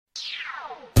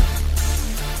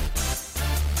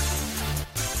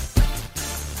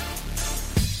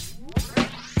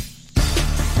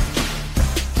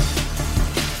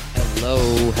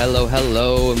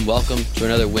Hello, and welcome to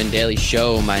another Win Daily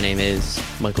Show. My name is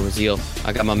Michael Raziel.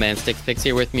 I got my man Sticks Picks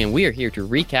here with me, and we are here to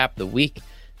recap the week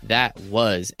that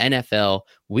was NFL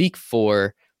Week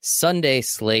 4 Sunday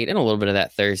slate and a little bit of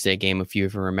that Thursday game, if you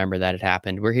even remember that it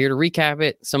happened. We're here to recap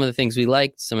it, some of the things we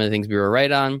liked, some of the things we were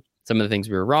right on, some of the things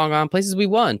we were wrong on, places we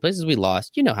won, places we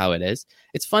lost. You know how it is.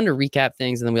 It's fun to recap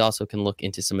things, and then we also can look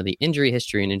into some of the injury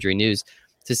history and injury news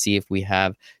to see if we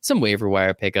have some waiver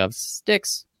wire pickups.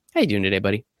 Sticks, how you doing today,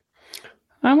 buddy?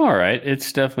 I'm all right.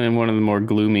 It's definitely one of the more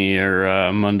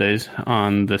gloomier Mondays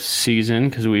on the season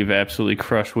because we've absolutely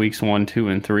crushed weeks 1, 2,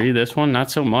 and 3. This one,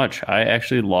 not so much. I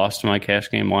actually lost my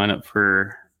cash game lineup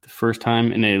for the first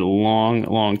time in a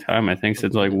long time. I think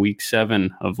since like week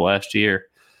 7 of last year.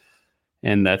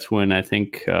 And that's when I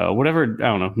think,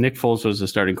 Nick Foles was the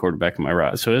starting quarterback in my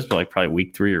roster. So it was like probably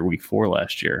week 3 or week 4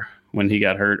 last year when he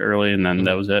got hurt early, and then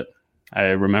that was it. I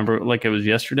remember it like it was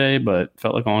yesterday, but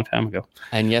felt like a long time ago.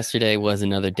 And yesterday was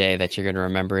another day that you're going to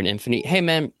remember in infinity. Hey,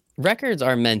 man, records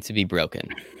are meant to be broken.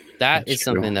 That's is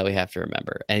true. Something that we have to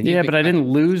remember. And yeah, but I didn't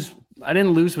lose. I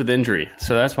didn't lose with injury,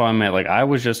 so that's why I'm at. Like I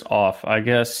was just off. I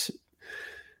guess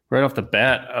right off the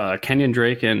bat, Kenyon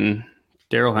Drake and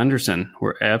Darrell Henderson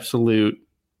were absolute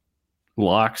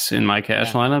locks in my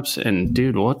cash lineups. And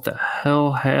dude, what the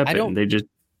hell happened? They just.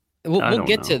 We'll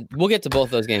get to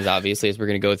both those games, obviously, as we're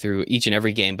going to go through each and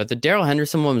every game. But the Darrell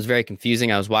Henderson one was very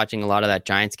confusing. I was watching a lot of that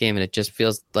Giants game, and it just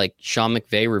feels like Sean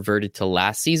McVay reverted to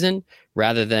last season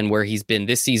rather than where he's been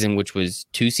this season, which was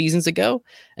 2 seasons ago.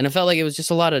 And it felt like it was just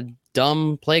a lot of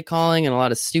dumb play calling and a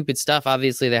lot of stupid stuff.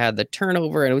 Obviously, they had the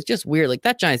turnover, and it was just weird. Like,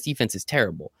 that Giants defense is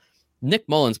terrible. Nick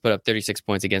Mullins put up 36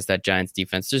 points against that Giants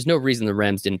defense. There's no reason the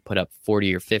Rams didn't put up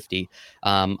 40 or 50,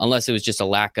 unless it was just a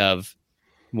lack of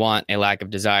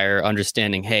desire,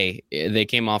 understanding, hey, they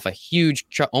came off a huge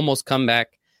almost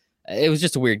comeback. It was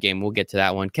just a weird game. We'll get to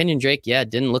that one. Kenyon Drake,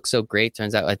 didn't look so great.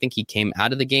 Turns out I think he came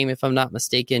out of the game, if I'm not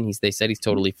mistaken. They said he's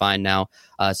totally fine now,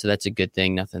 so that's a good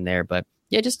thing. Nothing there, but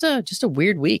yeah, just a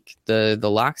weird week. The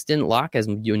locks didn't lock as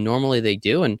normally they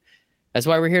do, and that's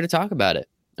why we're here to talk about it.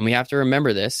 And we have to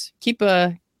remember this. Keep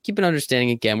an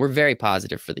understanding. Again, we're very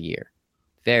positive for the year.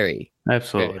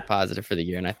 Absolutely very positive for the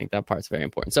year, and I think that part's very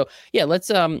important. So yeah, let's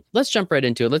jump right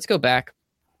into it. Let's go back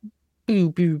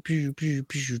to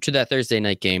that Thursday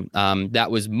night game.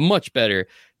 That was much better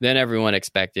than everyone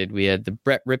expected. We had the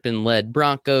Brett Rippon led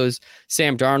Broncos,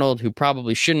 Sam Darnold, who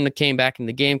probably shouldn't have came back in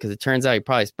the game because it turns out he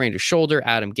probably sprained his shoulder.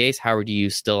 Adam Gase, how do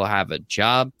you still have a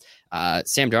job?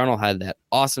 Sam Darnold had that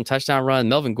awesome touchdown run.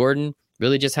 Melvin Gordon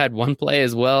really just had one play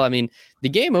as well. I mean, the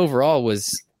game overall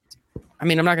was, I'm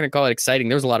not going to call it exciting.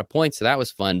 There was a lot of points, so that was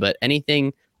fun. But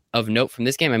anything of note from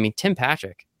this game? Tim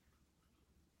Patrick.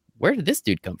 Where did this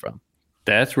dude come from?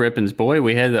 That's Rippon's boy.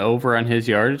 We had the over on his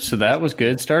yardage, so that was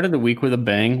good. Started the week with a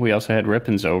bang. We also had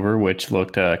Rippon's over, which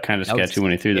looked kind of sketchy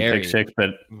when he threw the pick six,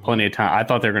 but plenty of time. I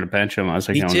thought they were going to bench him. I was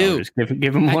like, no, just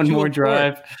give him one more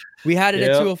drive. We had it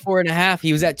at 204.5.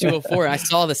 He was at 204. And I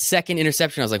saw the second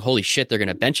interception. I was like, holy shit, they're going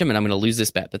to bench him, and I'm going to lose this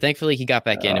bet. But thankfully, he got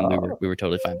back in, and we were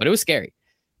totally fine. But it was scary.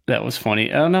 That was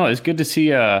funny. I don't know. It's good to see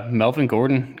Melvin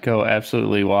Gordon go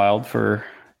absolutely wild for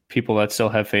people that still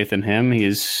have faith in him. He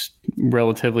is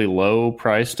relatively low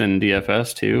priced in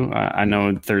DFS too. I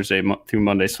know Thursday through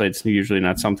Monday slate's usually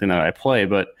not something that I play,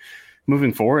 but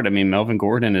moving forward, Melvin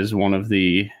Gordon is one of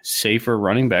the safer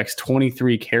running backs,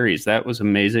 23 carries. That was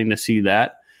amazing to see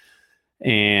that.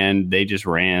 And they just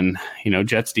ran,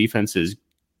 Jets defense is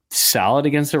solid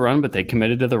against the run, but they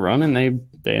committed to the run and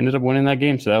they ended up winning that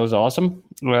game. So that was awesome.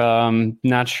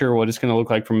 Not sure what it's going to look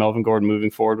like for Melvin Gordon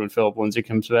moving forward when Philip Lindsay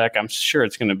comes back. I'm sure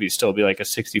it's going to still be like a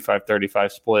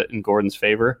 65-35 split in Gordon's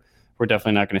favor. We're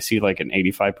definitely not going to see like an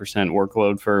 85%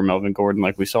 workload for Melvin Gordon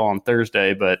like we saw on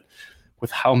Thursday, but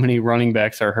with how many running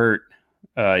backs are hurt,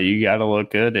 you got to look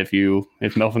good.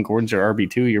 If Melvin Gordon's your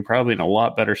RB2, you're probably in a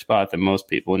lot better spot than most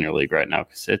people in your league right now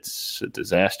because it's a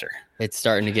disaster. It's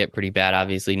starting to get pretty bad.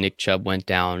 Obviously, Nick Chubb went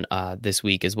down this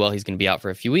week as well. He's going to be out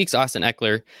for a few weeks. Austin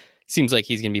Eckler seems like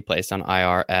he's going to be placed on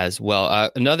IR as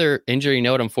well. Another injury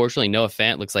note, unfortunately, Noah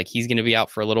Fant looks like he's going to be out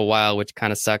for a little while, which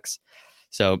kind of sucks.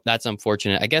 So that's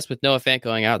unfortunate. I guess with Noah Fant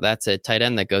going out, that's a tight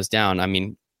end that goes down.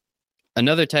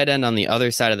 Another tight end on the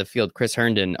other side of the field, Chris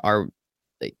Herndon,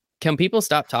 can people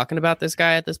stop talking about this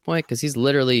guy at this point? Because he's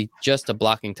literally just a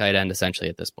blocking tight end, essentially,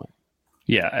 at this point.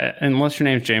 Yeah, unless your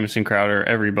name's Jamison Crowder,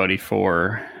 everybody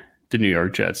for the New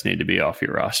York Jets need to be off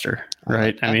your roster,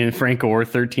 right? Frank Gore,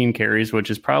 13 carries,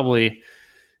 which is probably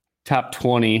top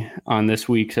 20 on this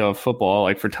week of football,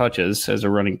 like for touches as a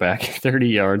running back, 30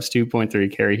 yards,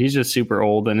 2.3 carry. He's just super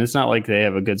old, and it's not like they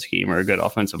have a good scheme or a good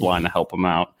offensive line to help him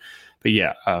out. But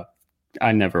yeah,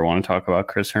 I never want to talk about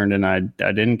Chris Herndon. I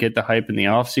didn't get the hype in the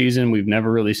offseason. We've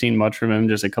never really seen much from him,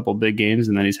 just a couple big games,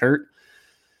 and then he's hurt.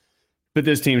 But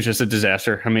this team's just a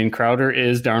disaster. I mean, Crowder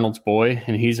is Darnold's boy,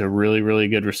 and he's a really, really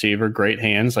good receiver. Great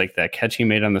hands. Like that catch he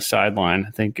made on the sideline,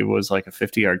 I think it was like a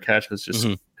 50-yard catch. It was just,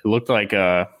 It looked like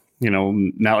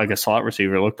not like a slot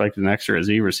receiver. It looked like an extra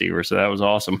Z receiver. So that was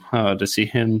awesome to see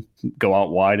him go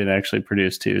out wide and actually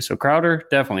produce too. So Crowder,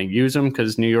 definitely use him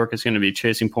because New York is going to be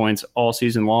chasing points all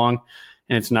season long.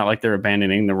 And it's not like they're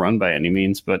abandoning the run by any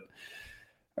means,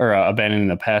 or abandoning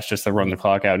the pass just to run the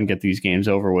clock out and get these games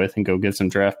over with and go get some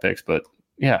draft picks. But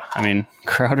yeah, I mean,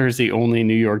 Crowder is the only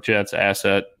New York Jets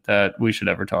asset that we should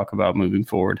ever talk about moving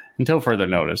forward until further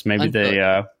notice. Maybe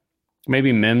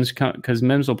maybe Mims, because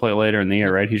Mims will play later in the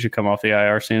year, right? He should come off the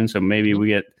IR soon. So maybe we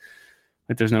get,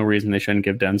 there's no reason they shouldn't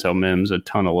give Denzel Mims a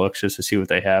ton of looks just to see what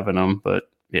they have in them. But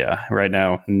yeah, right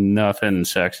now, nothing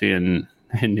sexy in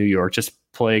New York. Just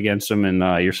play against them in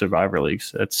your survivor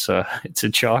leagues. It's a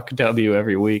chalk W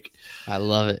every week. I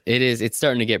love it. It's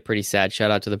starting to get pretty sad.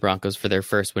 Shout out to the Broncos for their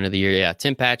first win of the year. Yeah,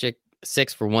 Tim Patrick,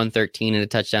 6 for 113 and a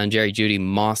touchdown. Jerry Jeudy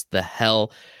mossed the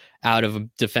hell out of a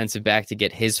defensive back to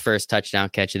get his first touchdown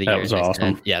catch of the year. That was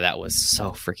awesome. Yeah, that was so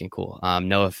freaking cool.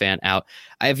 Noah Fant out.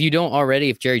 If you don't already,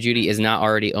 if Jerry Jeudy is not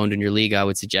already owned in your league, I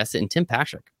would suggest it. And Tim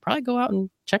Patrick, probably go out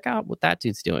and check out what that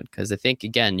dude's doing. Because I think,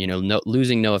 again,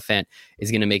 losing Noah Fant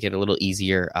is going to make it a little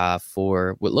easier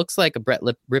for what looks like a Brett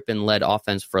Rippon-led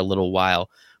offense for a little while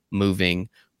moving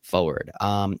forward.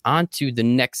 On to the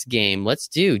next game. Let's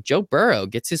do Joe Burrow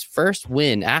gets his first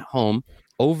win at home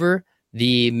over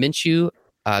the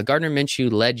Gardner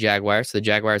Minshew led Jaguars. So the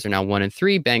Jaguars are now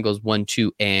 1-3. Bengals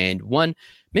 1-2-1.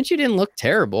 Minshew didn't look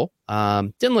terrible.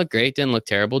 Didn't look great. Didn't look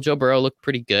terrible. Joe Burrow looked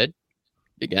pretty good.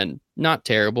 Again, not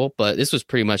terrible, but this was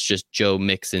pretty much just Joe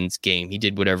Mixon's game. He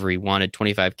did whatever he wanted.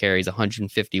 25 carries,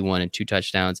 151 and 2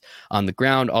 touchdowns on the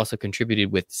ground. Also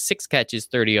contributed with 6 catches,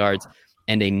 30 yards,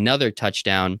 and another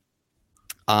touchdown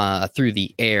through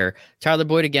the air. Tyler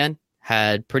Boyd again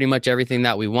had pretty much everything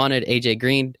that we wanted. AJ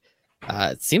Green,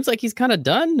 it seems like he's kind of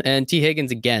done. And T.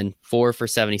 Higgins, again, 4 for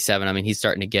 77. I mean, he's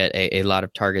starting to get a lot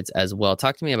of targets as well.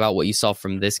 Talk to me about what you saw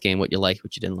from this game, what you liked,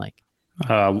 what you didn't like.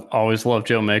 Always love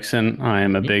Joe Mixon. I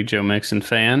am a big Joe Mixon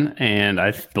fan, and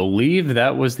I believe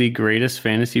that was the greatest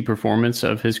fantasy performance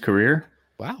of his career.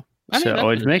 Wow. So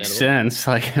it makes sense.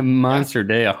 Like a monster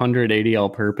day, 180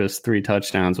 all-purpose, 3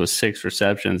 touchdowns with 6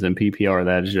 receptions in PPR.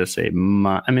 That is just in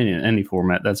any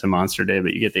format, that's a monster day,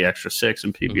 but you get the extra 6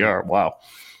 in PPR. Mm-hmm. Wow.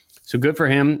 So good for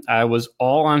him. I was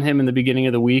all on him in the beginning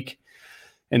of the week,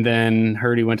 and then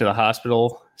heard he went to the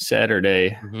hospital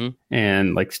Saturday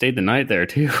and stayed the night there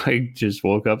too. I just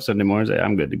woke up Sunday morning and said,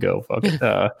 I'm good to go. Fuck it.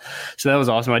 So that was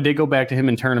awesome. I did go back to him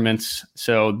in tournaments.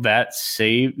 So that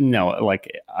saved,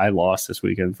 I lost this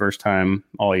weekend. First time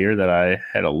all year that I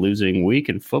had a losing week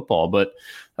in football, but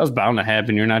that was bound to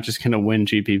happen. You're not just going to win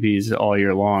GPPs all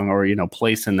year long or,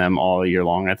 place in them all year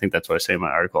long. I think that's what I say in my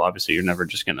article. Obviously, you're never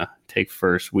just going to take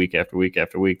first week after week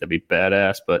after week. That'd be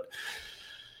badass. But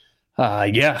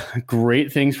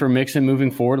great things for Mixon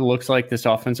moving forward. It looks like this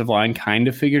offensive line kind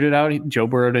of figured it out. Joe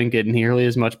Burrow didn't get nearly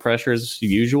as much pressure as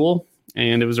usual,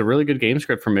 and it was a really good game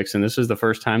script for Mixon. This is the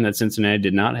first time that Cincinnati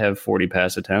did not have 40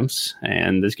 pass attempts,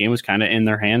 and this game was kind of in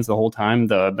their hands the whole time.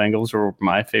 The Bengals were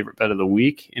my favorite bet of the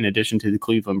week, in addition to the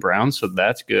Cleveland Browns, so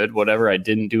that's good. Whatever I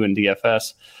didn't do in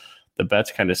DFS, the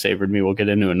bets kind of savored me. We'll get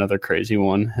into another crazy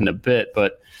one in a bit,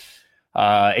 but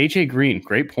AJ Green,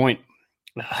 great point.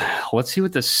 Let's see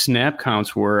what the snap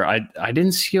counts were. I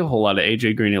didn't see a whole lot of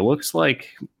AJ Green. It looks like,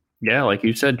 like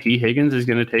you said, T. Higgins is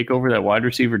going to take over that wide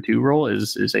receiver 2 role.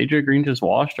 Is AJ Green just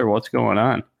washed, or what's going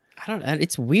on?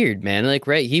 It's weird, man.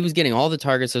 He was getting all the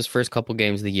targets those first couple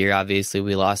games of the year. Obviously,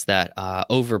 we lost that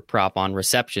over prop on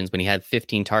receptions when he had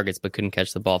 15 targets but couldn't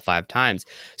catch the ball 5 times.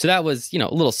 So that was, a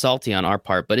little salty on our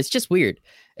part, but it's just weird.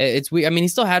 It's weird. I mean, he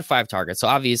still had 5 targets, so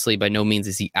obviously by no means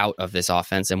is he out of this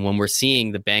offense. And when we're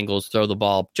seeing the Bengals throw the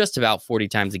ball just about 40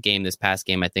 times a game this past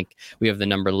game, I think we have the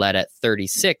number led at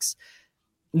 36.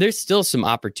 There's still some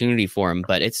opportunity for him,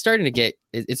 but it's starting to get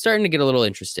a little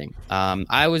interesting.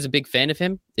 I was a big fan of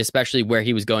him, especially where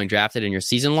he was going drafted in your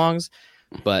season longs,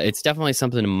 but it's definitely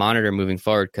something to monitor moving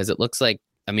forward because it looks like,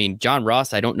 John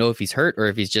Ross, I don't know if he's hurt or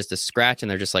if he's just a scratch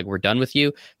and they're just like, we're done with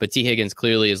you. But T. Higgins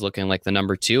clearly is looking like the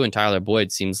number 2, and Tyler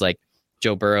Boyd seems like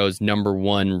Joe Burrow's number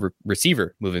 1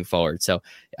 receiver moving forward. So,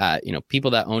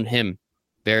 people that own him,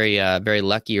 very, very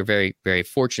lucky or very, very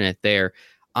fortunate there.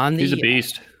 He's a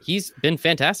beast. He's been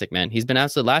fantastic, man. He's been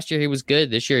absolute. Last year he was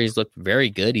good. This year he's looked very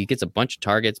good. He gets a bunch of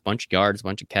targets, bunch of yards,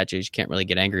 bunch of catches. You can't really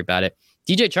get angry about it.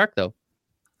 DJ Chark, though,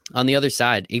 on the other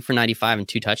side, 8 for 95 and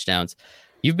 2 touchdowns.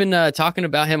 You've been talking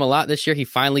about him a lot this year. He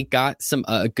finally got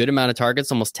a good amount of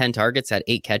targets, almost 10 targets, had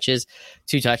 8 catches,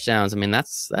 2 touchdowns. I mean,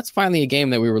 that's finally a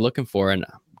game that we were looking for, and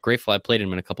I'm grateful I played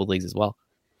him in a couple of leagues as well.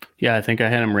 Yeah, I think I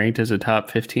had him ranked as a top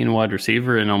 15 wide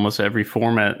receiver in almost every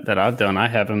format that I've done. I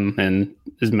have him in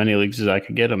as many leagues as I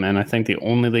could get him in. I think the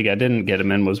only league I didn't get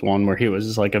him in was one where he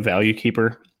was like a value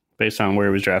keeper based on where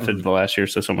he was drafted the last year.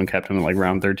 So someone kept him in like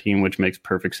round 13, which makes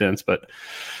perfect sense. But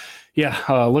yeah,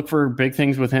 look for big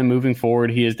things with him moving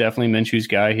forward. He is definitely Minshew's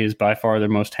guy. He is by far their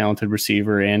most talented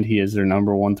receiver, and he is their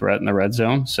number one threat in the red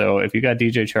zone. So if you got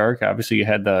DJ Chark, obviously you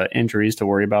had the injuries to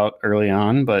worry about early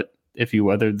on, but if you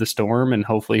weathered the storm and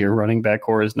hopefully your running back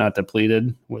core is not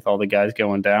depleted with all the guys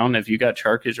going down, if you got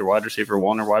Chark as your wide receiver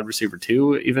 1 or wide receiver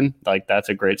 2, even, like, that's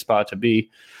a great spot to be.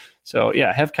 So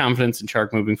yeah, have confidence in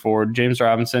Chark moving forward. James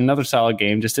Robinson, another solid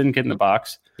game, just didn't get in the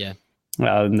box. Yeah.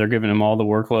 They're giving him all the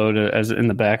workload as in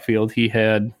the backfield. He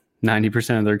had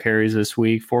 90% of their carries this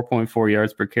week, 4.4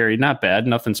 yards per carry. Not bad,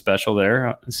 nothing special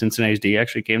there. Cincinnati's D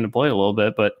actually came to play a little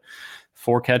bit, but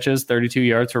 4 catches, 32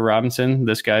 yards for Robinson.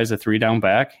 This guy's a 3-down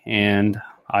back, and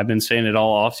I've been saying it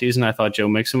all offseason. I thought Joe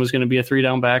Mixon was going to be a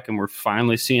 3-down back, and we're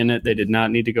finally seeing it. They did not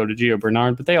need to go to Gio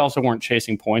Bernard, but they also weren't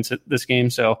chasing points at this game,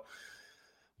 so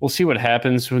we'll see what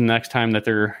happens when next time that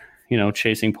they're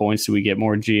chasing points. Do we get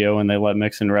more Gio and they let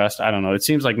Mixon rest? I don't know. It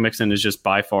seems like Mixon is just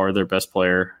by far their best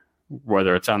player,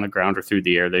 whether it's on the ground or through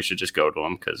the air. They should just go to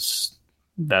him because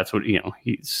that's what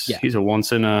he's a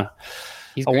once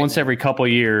every couple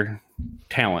year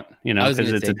talent, because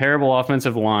it's a terrible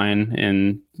offensive line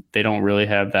and they don't really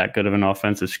have that good of an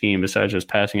offensive scheme besides just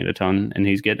passing it a ton, and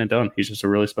he's getting it done. He's just a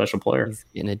really special player. He's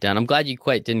getting it done. I'm glad you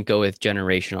quite didn't go with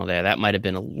generational there. That might have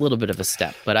been a little bit of a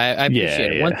step, but I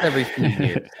appreciate it. Once every few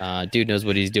years, dude knows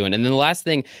what he's doing. And then the last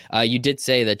thing, you did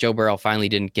say that Joe Burrow finally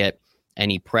didn't get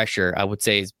any pressure. I would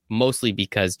say is mostly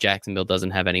because Jacksonville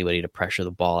doesn't have anybody to pressure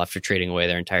the ball after trading away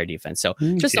their entire defense. So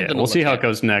just something we'll see how it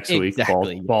goes next week.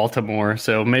 Baltimore.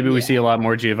 So maybe we see a lot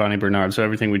more Giovanni Bernard. So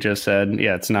everything we just said,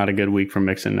 it's not a good week for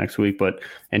Mixon next week, but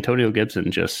Antonio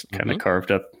Gibson just kind of carved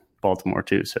up Baltimore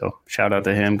too. So shout out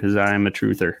to him because I am a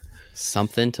truther.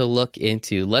 Something to look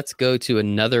into. Let's go to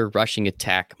another rushing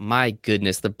attack. My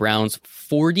goodness, the Browns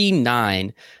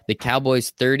 49, the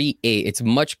Cowboys 38. It's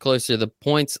much closer. The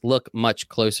points look much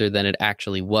closer than it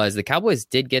actually was. The Cowboys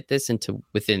did get this into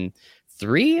within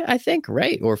 3, I think,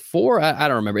 right? Or 4. I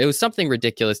don't remember. It was something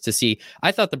ridiculous to see.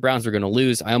 I thought the Browns were going to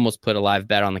lose. I almost put a live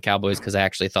bet on the Cowboys because I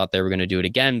actually thought they were going to do it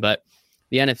again. But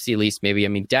the NFC least, maybe. I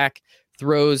mean, Dak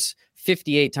throws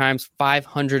 58 times,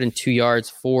 502 yards,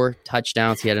 4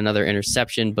 touchdowns. He had another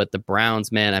interception, but the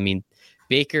Browns, man, I mean,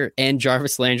 Baker and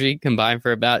Jarvis Landry combined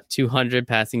for about 200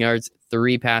 passing yards,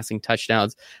 3 passing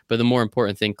touchdowns. But the more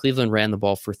important thing, Cleveland ran the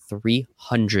ball for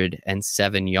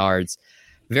 307 yards.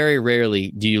 Very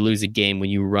rarely do you lose a game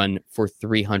when you run for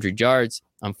 300 yards.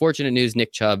 Unfortunate news,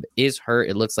 Nick Chubb is hurt.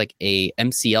 It looks like a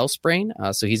MCL sprain,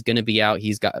 so he's going to be out.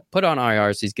 He's got put on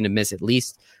IR, so he's going to miss at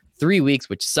least 3 weeks,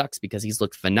 which sucks because he's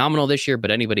looked phenomenal this year. But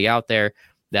anybody out there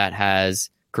that has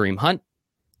Kareem Hunt,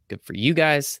 good for you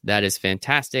guys. That is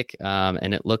fantastic.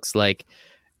 And it looks like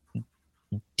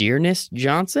Dearness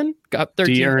Johnson got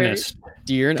 13 carries.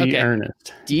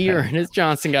 Dearness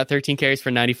Johnson got 13 carries for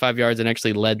 95 yards and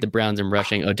actually led the Browns in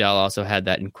rushing. Odell also had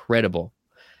that incredible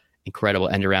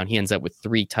end around. He ends up with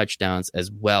 3 touchdowns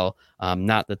as well.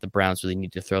 Not that the Browns really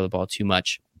need to throw the ball too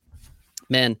much.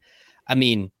 Man, I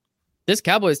mean, this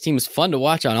Cowboys team is fun to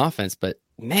watch on offense, but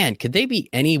man, could they be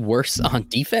any worse on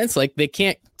defense? Like, they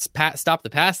can't stop the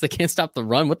pass. They can't stop the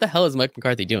run. What the hell is Mike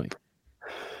McCarthy doing?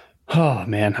 Oh,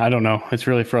 man, I don't know. It's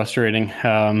really frustrating.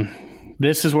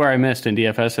 This is where I missed in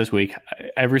DFS this week.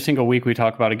 Every single week we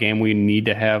talk about a game we need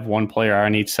to have one player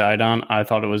on each side on. I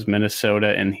thought it was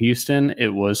Minnesota and Houston.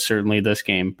 It was certainly this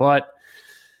game. But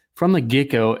from the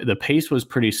get-go, the pace was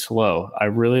pretty slow. I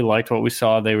really liked what we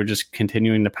saw. They were just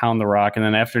continuing to pound the rock. And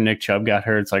then after Nick Chubb got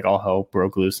hurt, it's like all hell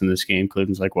broke loose in this game.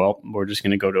 Cleveland's like, well, we're just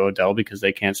going to go to Odell because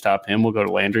they can't stop him. We'll go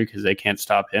to Landry because they can't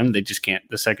stop him. They just can't.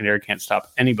 The secondary can't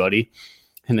stop anybody.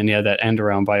 And then you had that end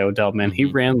around by Odell. Man, he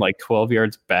ran like 12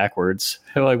 yards backwards.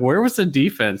 Like, where was the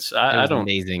defense? I don't.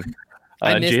 Amazing.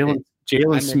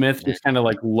 Jalen Smith just kind of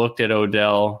like looked at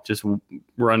Odell, just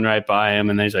run right by him,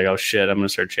 and then he's like, oh shit, I'm going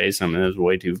to start chasing him. And it was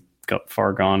way too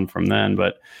far gone from then.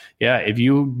 But yeah, if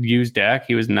you use Dak,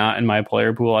 he was not in my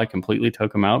player pool. I completely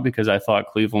took him out because I thought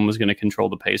Cleveland was going to control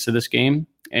the pace of this game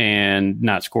and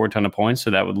not score a ton of points.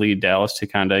 So that would lead Dallas to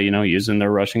kind of, using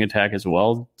their rushing attack as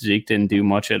well. Zeke didn't do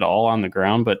much at all on the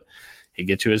ground, but he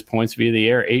gets you his points via the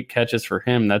air. 8 catches for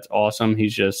him. That's awesome.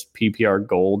 He's just PPR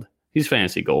gold. He's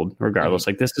fantasy gold regardless.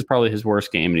 Like, this is probably his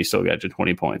worst game and he still got you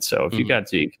 20 points. So if you got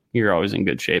Zeke, you're always in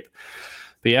good shape.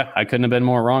 But yeah, I couldn't have been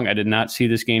more wrong. I did not see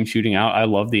this game shooting out. I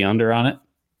love the under on it.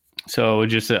 So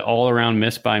just an all-around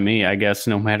miss by me, I guess,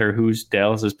 no matter who's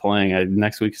Dallas is playing.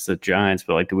 Next week is the Giants,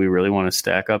 but, like, do we really want to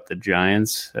stack up the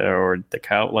Giants or the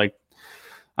Cow? Like,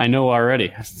 I know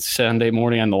already. Sunday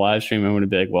morning on the live stream, I'm going to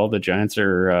be like, well, the Giants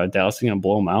are Dallas is going to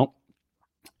blow them out,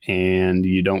 and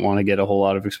you don't want to get a whole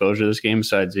lot of exposure to this game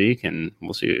besides Zeke, and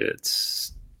we'll see.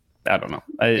 I don't know.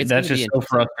 That's just so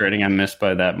frustrating. I missed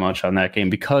by that much on that game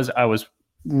because I was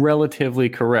relatively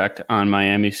correct on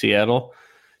Miami-Seattle.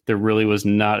 There really was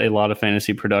not a lot of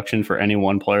fantasy production for any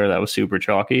one player that was super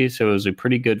chalky. So it was a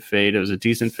pretty good fade. It was a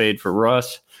decent fade for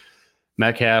Russ.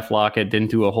 Metcalf, Lockett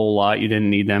didn't do a whole lot. You didn't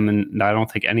need them. And I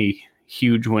don't think any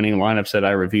huge winning lineups that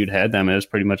I reviewed had them. It was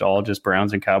pretty much all just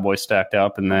Browns and Cowboys stacked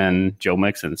up and then Joe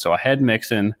Mixon. So I had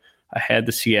Mixon. I had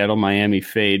the Seattle-Miami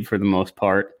fade for the most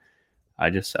part. I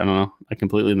don't know. I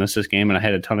completely missed this game, and I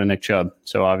had a ton of Nick Chubb.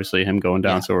 So obviously, him going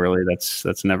down so early,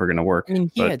 that's never going to work. I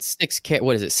mean, he had 6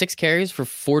 carries for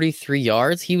 43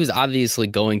 yards. He was obviously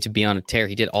going to be on a tear.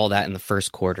 He did all that in the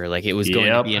first quarter. Like, it was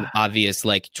going to be an obvious,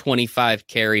 like, 25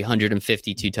 carry,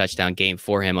 152 touchdown game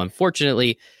for him.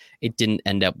 Unfortunately, it didn't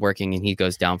end up working, and he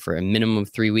goes down for a minimum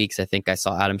of 3 weeks. I think I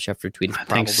saw Adam Schefter tweet. I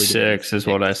think 6 is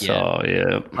what I saw.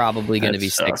 Yeah, probably going to be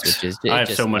 6, which is I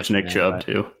have so much Nick Chubb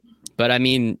too. But I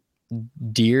mean,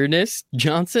 Dearness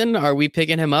Johnson, are we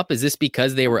picking him up? Is this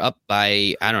because they were up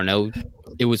by, I don't know,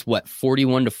 it was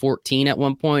 41-14 at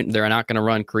one point? They're not going to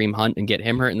run Kareem Hunt and get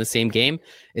him hurt in the same game.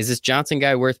 Is this Johnson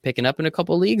guy worth picking up in a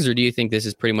couple leagues, or do you think this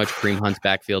is pretty much Kareem Hunt's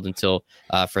backfield until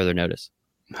further notice?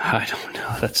 I don't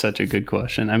know. That's such a good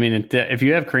question. I mean, if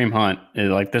you have Kareem Hunt,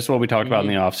 like, this is what we talked about in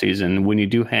the offseason, when you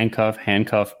do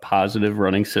handcuff positive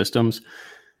running systems,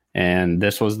 and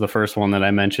this was the first one that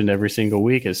I mentioned every single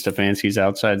week, is Stefanski's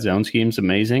outside zone scheme is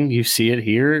amazing. You see it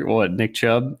here. Nick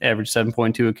Chubb averaged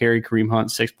 7.2 a carry, Kareem Hunt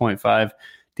 6.5,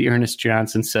 Dearness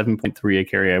Johnson 7.3 a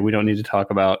carry. We don't need to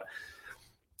talk about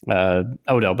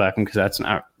Odell Beckham because that's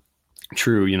not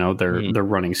true, their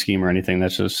running scheme or anything.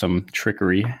 That's just some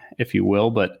trickery, if you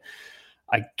will. But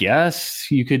I guess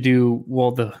you could do,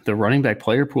 the running back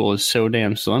player pool is so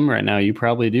damn slim right now. You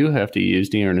probably do have to use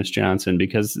Dearness Johnson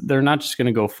because they're not just going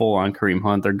to go full on Kareem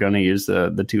Hunt. They're going to use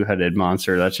the two-headed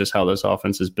monster. That's just how this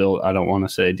offense is built. I don't want to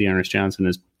say Dearness Johnson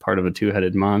is part of a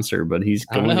two-headed monster, but he's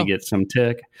going to get some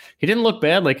tick. He didn't look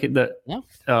bad. Like the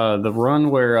run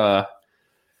where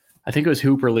I think it was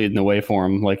Hooper leading the way for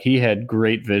him. Like, he had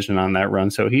great vision on that run.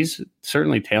 So he's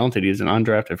certainly talented. He's an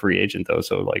undrafted free agent though.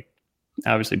 So, like,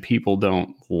 obviously people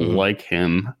don't like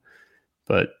him,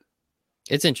 but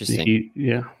it's interesting.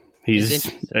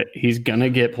 He's going to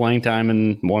get playing time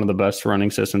in one of the best running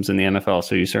systems in the NFL.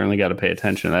 So you certainly got to pay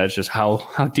attention to that. It's just how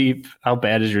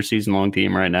bad is your season long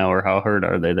team right now, or how hurt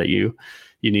are they that you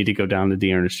need to go down to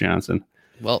Dearness Johnson?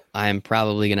 Well, I'm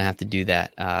probably going to have to do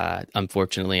that,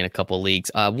 unfortunately, in a couple of leagues.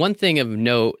 One thing of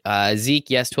note, Zeke,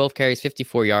 yes, 12 carries,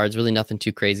 54 yards, really nothing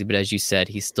too crazy. But as you said,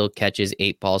 he still catches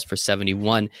 8 balls for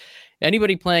 71.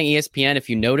 Anybody playing ESPN, if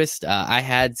you noticed, I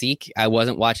had Zeke. I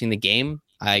wasn't watching the game.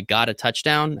 I got a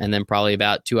touchdown, and then probably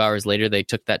about 2 hours later, they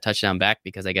took that touchdown back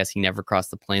because I guess he never crossed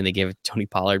the plane. They gave it to Tony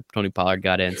Pollard. Tony Pollard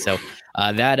got in. So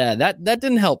that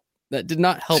didn't help. That did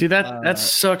not help. See, that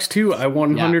sucks too. I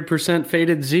 100%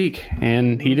 faded Zeke,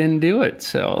 and he didn't do it.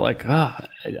 So, like,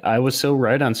 I was so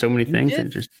right on so many things.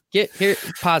 And just get here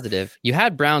positive. You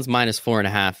had Browns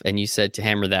 -4.5, and you said to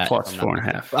hammer that plus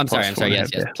 4.5. I'm sorry.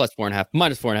 Yes, plus 4.5.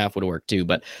 -4.5 would have worked too.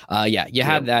 But you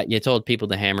had that. You told people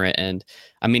to hammer it, and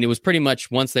I mean, it was pretty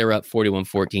much once they were up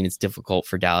 41-14, it's difficult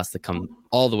for Dallas to come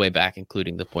all the way back,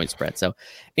 including the point spread. So,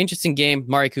 interesting game.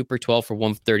 Mari Cooper 12 for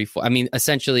 134. I mean,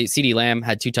 essentially, CeeDee Lamb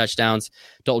had 2 touchdowns.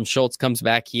 Dalton Schultz comes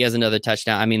back. He has another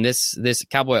touchdown. I mean, this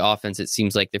Cowboy offense, it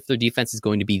seems like if their defense is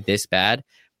going to be this bad,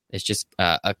 it's just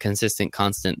a consistent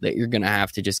constant that you're going to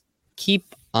have to just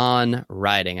keep on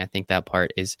riding. I think that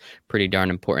part is pretty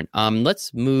darn important.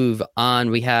 Let's move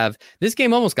on. We have this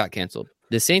game almost got canceled.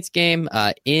 The Saints game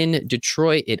in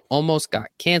Detroit, it almost got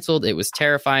canceled. It was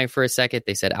terrifying for a second.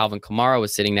 They said Alvin Kamara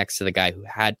was sitting next to the guy who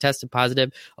had tested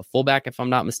positive, a fullback, if I'm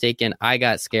not mistaken. I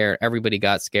got scared. Everybody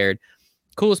got scared.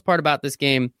 Coolest part about this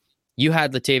game, you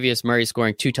had Latavius Murray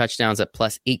scoring 2 touchdowns at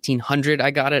plus 1,800. I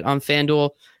got it on FanDuel.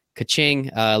 Ka-ching.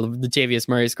 Latavius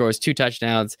Murray scores 2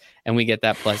 touchdowns, and we get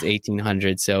that plus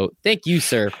 1,800. So thank you,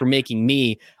 sir, for making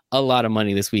me a lot of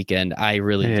money this weekend. I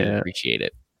really do appreciate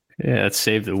it. Yeah, it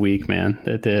saved the week, man.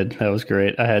 It did. That was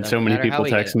great. I had so many people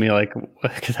texting me like,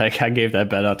 because I gave that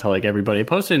bet out to like everybody. I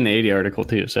posted in the 80 article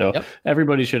too, so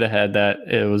everybody should have had that.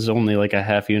 It was only like a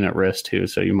half unit risk too,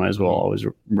 so you might as well always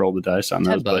roll the dice on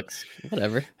those. $10,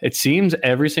 whatever. It seems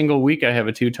every single week I have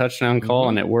a 2 touchdown call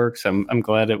and it works. I'm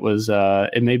glad it was.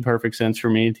 It made perfect sense for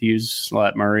me to use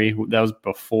Lat Murray. That was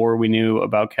before we knew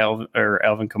about Alvin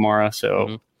Kamara,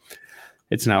 so.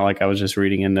 It's not like I was just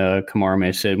reading into Kamara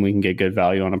may sit and we can get good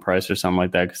value on a price or something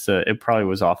like that, because it probably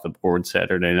was off the board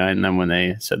Saturday night. And then when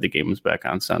they said the game was back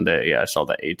on Sunday, I saw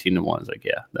that 18-1. I was like,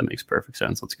 yeah, that makes perfect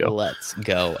sense. Let's go. Let's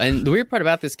go. And the weird part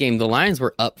about this game, the Lions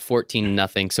were up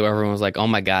 14-0. So everyone was like, oh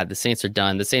my God, the Saints are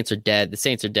done. The Saints are dead. The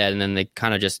Saints are dead. And then they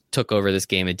kind of just took over this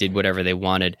game and did whatever they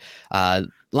wanted.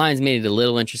 Lions made it a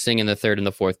little interesting in the third and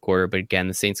the fourth quarter, but again,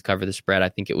 the Saints cover the spread. I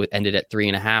think it ended at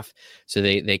 3.5, so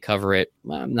they cover it.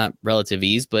 Well, not relative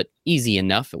ease, but easy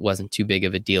enough. It wasn't too big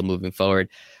of a deal moving forward.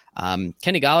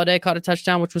 Kenny Golladay caught a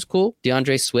touchdown, which was cool.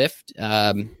 DeAndre Swift,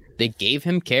 they gave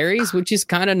him carries, which is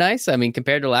kind of nice. I mean,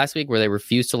 compared to last week where they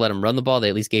refused to let him run the ball, they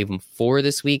at least gave him 4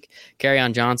 this week.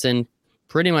 Kerryon Johnson,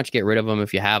 pretty much get rid of him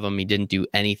if you have him. He didn't do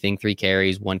anything. 3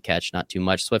 carries, 1 catch, not too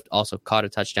much. Swift also caught a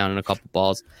touchdown and a couple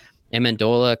balls.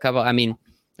 Amendola, a couple. I mean,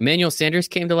 Emmanuel Sanders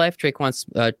came to life.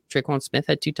 Traquan Smith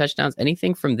had 2 touchdowns.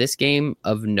 Anything from this game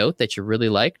of note that you really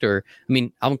liked? Or, I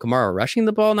mean, Alvin Kamara rushing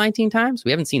the ball 19 times.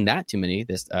 We haven't seen that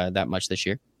that much this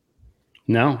year.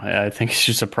 No, I think it's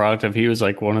just a product of he was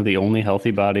like one of the only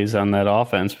healthy bodies on that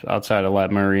offense outside of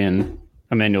Lat Murray and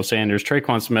Emmanuel Sanders.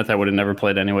 Traquan Smith, I would have never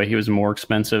played anyway. He was more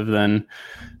expensive than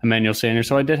Emmanuel Sanders.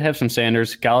 So I did have some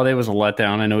Sanders. Galladay was a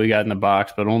letdown. I know he got in the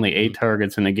box, but only 8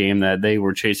 targets in a game that they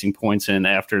were chasing points in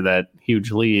after that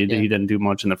huge lead. Yeah. He didn't do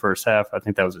much in the first half. I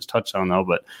think that was his touchdown, though.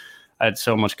 But I had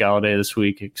so much Galladay this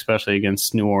week, especially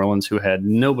against New Orleans, who had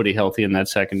nobody healthy in that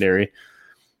secondary.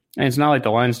 And it's not like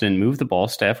the Lions didn't move the ball.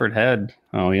 Stafford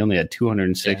he only had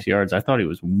 206 yards. I thought he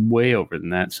was way over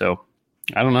than that. So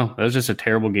I don't know. That was just a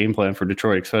terrible game plan for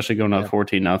Detroit, especially going up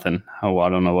 14-0. Oh, I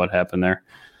don't know what happened there.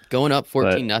 Going up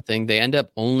 14-0. They end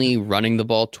up only running the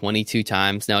ball 22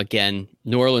 times. Now, again,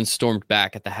 New Orleans stormed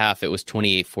back at the half. It was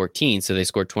 28-14, so they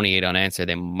scored 28 unanswered.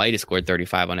 They might have scored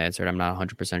 35 unanswered. I'm not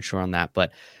 100% sure on that.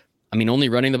 But, I mean, only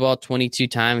running the ball 22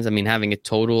 times. I mean, having a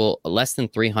total less than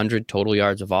 300 total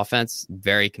yards of offense,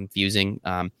 very confusing.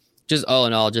 Just all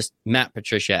in all, just Matt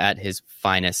Patricia at his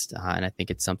finest. And I think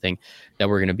it's something that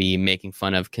we're going to be making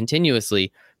fun of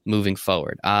continuously moving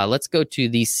forward. Let's go to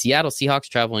the Seattle Seahawks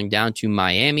traveling down to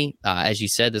Miami. As you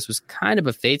said, this was kind of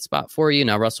a fade spot for you.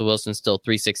 Now, Russell Wilson still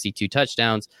 362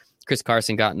 touchdowns. Chris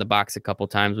Carson got in the box a couple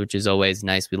times, which is always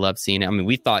nice. We love seeing it. I mean,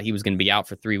 we thought he was going to be out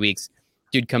for 3 weeks.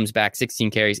 Dude comes back,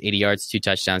 16 carries, 80 yards, 2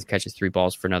 touchdowns, catches 3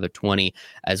 balls for another 20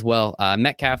 as well.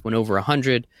 Metcalf went over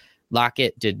 100.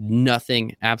 Lockett did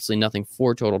nothing, absolutely nothing.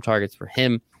 4 total targets for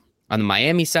him. On the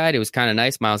Miami side, it was kind of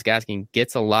nice. Myles Gaskin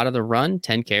gets a lot of the run,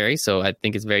 10 carries, so I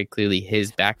think it's very clearly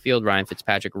his backfield. Ryan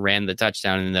Fitzpatrick ran the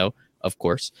touchdown in, though, of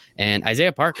course. And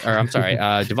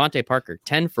Devontae Parker,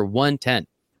 10 for 110.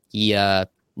 He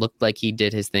looked like he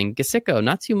did his thing. Gesicki,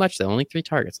 not too much, though, only 3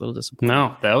 targets, a little disappointing.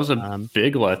 No, that was a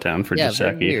big letdown for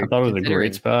Gesicki. I thought it was a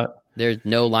great spot. There's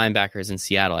no linebackers in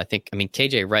Seattle.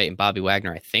 KJ Wright and Bobby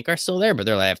Wagner, I think, are still there, but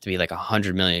they have to be like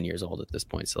 100 million years old at this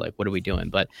point. So, like, what are we doing?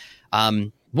 But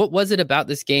what was it about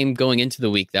this game going into the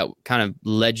week that kind of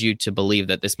led you to believe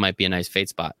that this might be a nice fade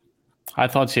spot? I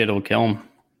thought Seattle would kill him.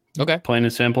 Okay. Plain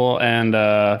and simple. And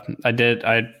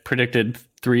I predicted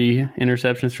 3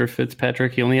 interceptions for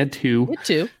Fitzpatrick. He only had 2.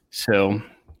 2. So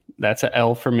that's an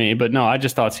L for me. But no, I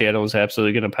just thought Seattle was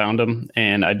absolutely going to pound him.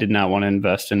 And I did not want to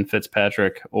invest in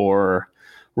Fitzpatrick or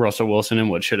Russell Wilson in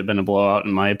what should have been a blowout,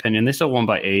 in my opinion. They still won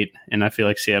by 8. And I feel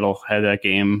like Seattle had that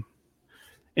game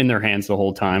in their hands the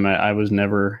whole time. I was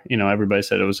never, everybody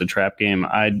said it was a trap game.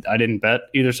 I didn't bet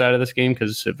either side of this game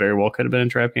because it very well could have been a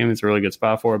trap game. It's a really good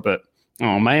spot for it. But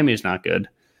Miami is not good.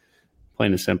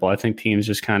 Plain and simple. I think teams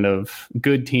just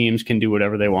good teams can do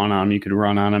whatever they want on them. You could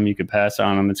run on them. You could pass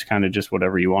on them. It's kind of just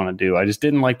whatever you want to do. I just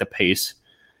didn't like the pace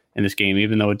in this game,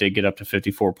 even though it did get up to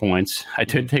 54 points. I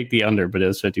did take the under, but it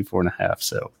was 54.5.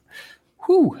 So,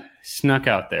 snuck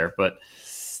out there. But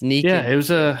sneaky. Yeah, it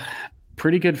was a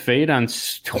pretty good fade on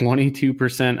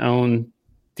 22% owned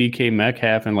DK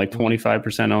Metcalf and like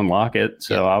 25% owned Lockett.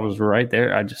 So I was right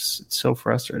there. It's so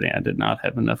frustrating. I did not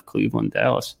have enough Cleveland,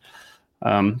 Dallas.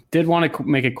 Did want to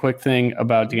make a quick thing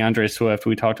about DeAndre Swift.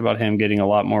 We talked about him getting a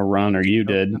lot more run, or you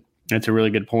did. It's a really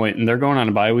good point. And they're going on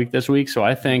a bye week this week. So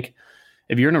I think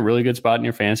if you're in a really good spot in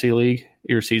your fantasy league,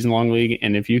 your season-long league,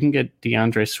 and if you can get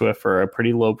DeAndre Swift for a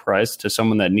pretty low price to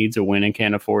someone that needs a win and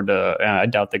can't afford to, I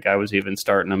doubt the guy was even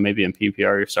starting him. Maybe in PPR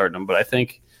you're starting him. But I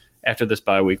think after this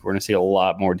bye week, we're going to see a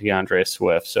lot more DeAndre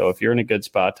Swift. So if you're in a good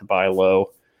spot to buy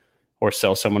low or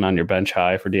sell someone on your bench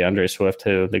high for DeAndre Swift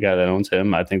to the guy that owns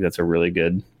him, I think that's a really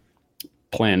good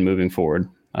plan moving forward.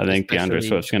 I think DeAndre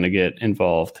Swift's going to get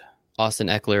involved. Austin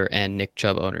Eckler and Nick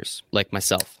Chubb owners like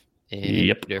myself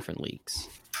in different leagues.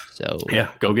 So yeah,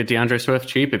 go get DeAndre Swift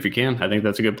cheap if you can. I think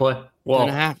that's a good play. Well,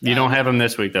 you don't have him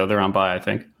this week though. They're on bye, I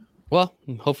think. Well,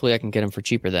 hopefully I can get him for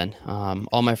cheaper then.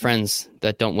 All my friends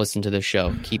that don't listen to this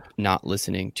show keep not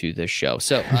listening to this show.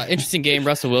 So interesting game.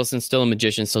 Russell Wilson, still a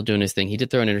magician, still doing his thing. He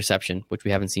did throw an interception, which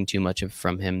we haven't seen too much of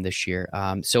from him this year.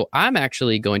 So I'm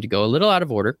actually going to go a little out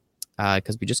of order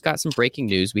because we just got some breaking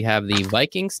news. We have the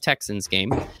Vikings-Texans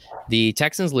game. The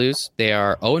Texans lose. They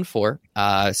are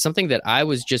 0-4. Something that I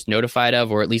was just notified of,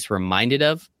 or at least reminded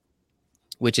of,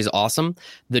 which is awesome.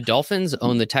 The Dolphins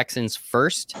own the Texans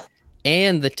first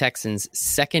and the Texans'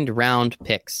 second round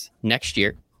picks next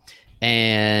year.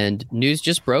 And news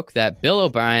just broke that Bill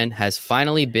O'Brien has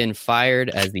finally been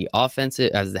fired as the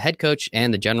head coach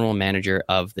and the general manager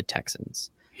of the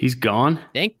Texans. He's gone?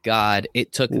 Thank God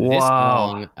it took this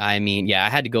long. I mean, yeah, I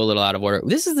had to go a little out of order.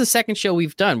 This is the second show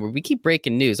we've done where we keep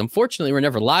breaking news. Unfortunately, we're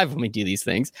never live when we do these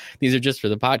things. These are just for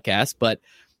the podcast, but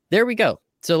there we go.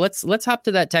 So let's hop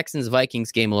to that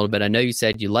Texans-Vikings game a little bit. I know you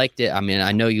said you liked it. I mean,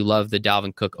 I know you love the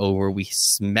Dalvin Cook over. We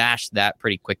smashed that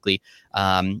pretty quickly.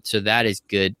 So that is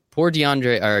good. Poor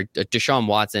Deshaun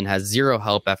Watson has zero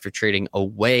help after trading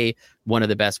away one of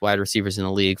the best wide receivers in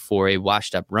the league for a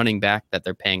washed-up running back that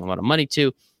they're paying a lot of money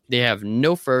to. They have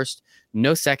no first,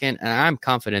 no second, and I'm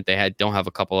confident they don't have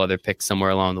a couple other picks somewhere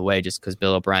along the way just because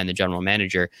Bill O'Brien, the general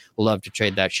manager, will love to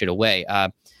trade that shit away.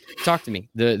 Talk to me.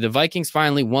 The Vikings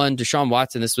finally won. Deshaun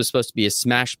Watson, this was supposed to be a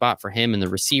smash spot for him and the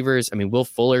receivers. I mean, Will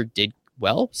Fuller did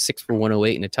well, 6 for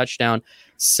 108 and a touchdown.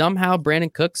 Somehow Brandon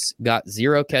Cooks got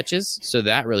 0 catches, so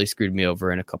that really screwed me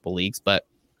over in a couple leagues. But,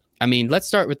 I mean, let's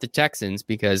start with the Texans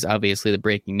because obviously the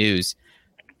breaking news.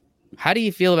 How do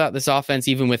you feel about this offense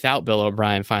even without Bill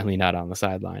O'Brien finally not on the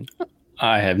sideline?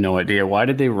 I have no idea. Why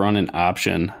did they run an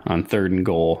option on 3rd and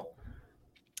goal?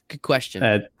 Good question.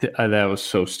 That was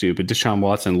so stupid. Deshaun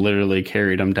Watson literally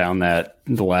carried him down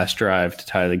the last drive to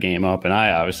tie the game up, and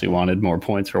I obviously wanted more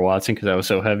points for Watson because I was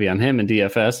so heavy on him in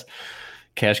DFS,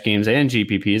 cash games, and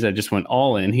GPPs. I just went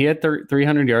all in. He had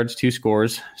 300 yards, 2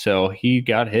 scores, so he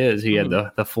got his. He had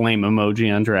the flame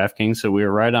emoji on DraftKings, so we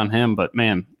were right on him. But,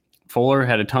 man, Fuller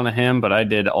had a ton of him, but I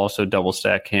did also double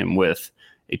stack him with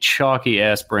a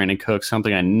chalky-ass Brandon Cooks,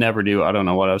 something I never do. I don't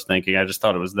know what I was thinking. I just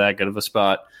thought it was that good of a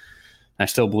spot. I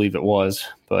still believe it was,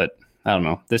 but I don't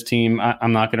know. This team,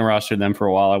 I'm not going to roster them for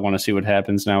a while. I want to see what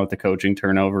happens now with the coaching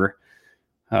turnover.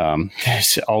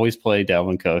 Always play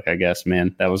Dalvin Cook, I guess,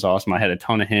 man. That was awesome. I had a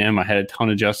ton of him. I had a ton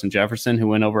of Justin Jefferson who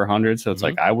went over 100. So it's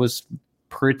like I was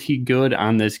pretty good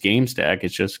on this game stack.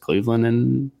 It's just Cleveland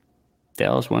and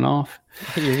Dallas went off.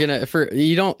 You're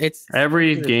gonna it's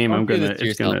every game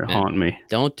it's gonna haunt me.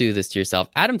 Don't do this to yourself.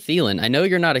 Adam Thielen, I know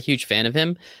you're not a huge fan of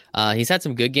him. He's had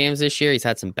some good games this year. He's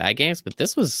had some bad games, but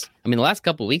this was, I mean, the last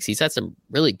couple of weeks he's had some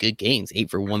really good games. 8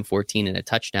 for 114 and a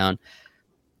touchdown.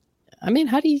 I mean,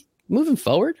 how do you moving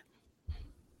forward?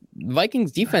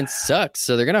 Vikings defense sucks,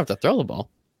 so they're gonna have to throw the ball.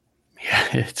 Yeah,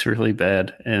 it's really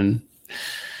bad. And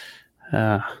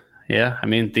I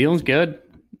mean, Thielen's good.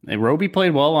 And Roby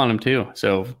played well on him too.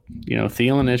 So,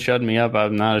 Thielen is shutting me up.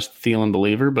 I'm not a Thielen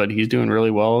believer, but he's doing really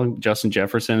well. Justin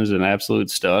Jefferson is an absolute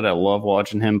stud. I love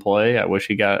watching him play. I wish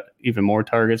he got even more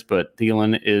targets, but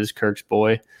Thielen is Kirk's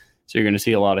boy. So you're going to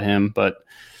see a lot of him. But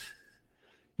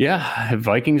yeah,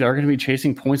 Vikings are going to be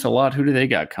chasing points a lot. Who do they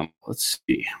got coming? Let's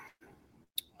see.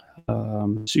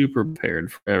 Super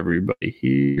prepared for everybody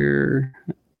here.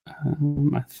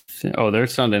 They're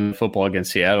Sunday Night Football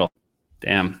against Seattle.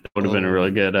 Damn, that would have been a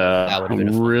really good,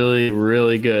 really,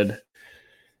 really good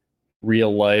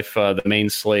real life, the main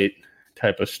slate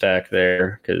type of stack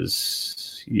there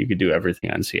because you could do everything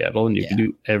on Seattle and you could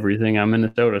do everything on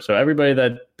Minnesota. So everybody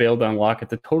that bailed on Lockett,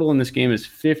 the total in this game is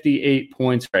 58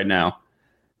 points right now.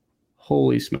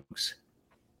 Holy smokes.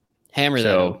 Hammer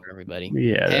that over, everybody.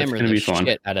 Yeah, that's going to be fun.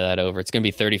 Shit out of that over. It's going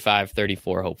to be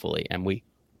 35-34, hopefully, and we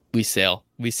sail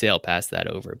past that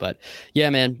over. But yeah,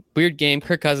 man, weird game.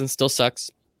 Kirk Cousins still sucks.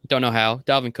 Don't know how.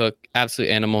 Dalvin Cook, absolute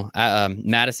animal.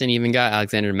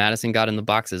 Alexander Madison got in the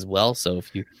box as well. So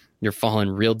if you're falling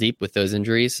real deep with those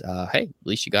injuries, hey, at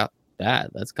least you got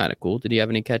that. That's kind of cool. Did he have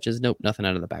any catches? Nope, nothing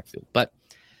out of the backfield. But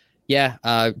yeah,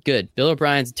 good. Bill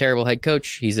O'Brien's a terrible head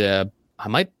coach. Is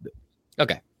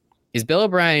Bill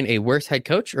O'Brien a worse head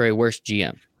coach or a worse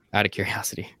GM? Out of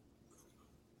curiosity.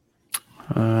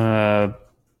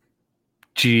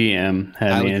 GM.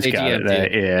 I would it's say got GM it.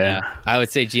 too. Yeah. I would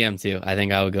say GM too. I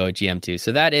think I would go with GM too.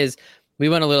 So that is, we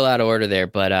went a little out of order there,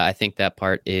 but I think that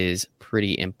part is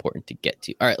pretty important to get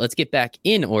to. All right, let's get back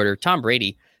in order. Tom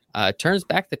Brady turns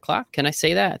back the clock. Can I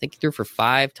say that? I think he threw for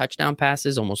 5 touchdown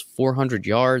passes, almost 400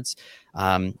 yards.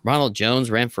 Ronald Jones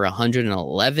ran for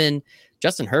 111.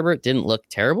 Justin Herbert didn't look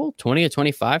terrible. 20 of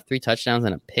 25, 3 touchdowns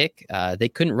and a pick. They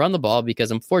couldn't run the ball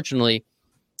because, unfortunately,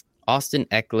 Austin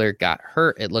Eckler got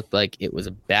hurt. It looked like it was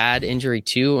a bad injury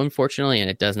too, unfortunately, and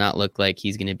it does not look like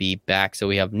he's going to be back. So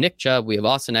we have Nick Chubb, we have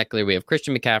Austin Eckler, we have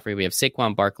Christian McCaffrey, we have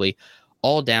Saquon Barkley,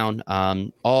 all down,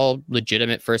 all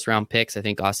legitimate first-round picks. I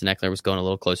think Austin Eckler was going a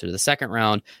little closer to the second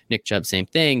round. Nick Chubb, same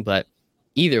thing. But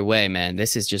either way, man,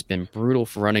 this has just been brutal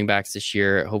for running backs this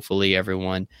year. Hopefully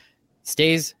everyone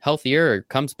stays healthier or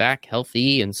comes back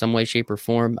healthy in some way, shape, or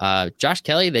form. Josh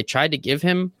Kelly, they tried to give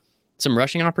him some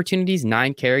rushing opportunities,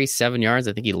 9 carries, 7 yards.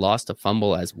 I think he lost a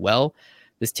fumble as well.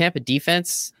 This Tampa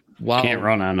defense, while Can't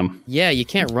run on them. Yeah, you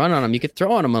can't run on them. You could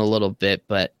throw on them a little bit,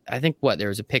 but I think there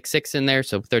was a pick 6 in there,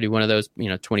 so 31 of those,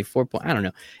 24 points. I don't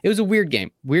know. It was a weird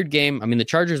game. I mean, the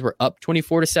Chargers were up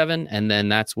 24-7, and then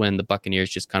that's when the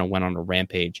Buccaneers just kind of went on a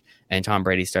rampage, and Tom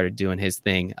Brady started doing his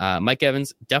thing. Mike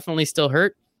Evans definitely still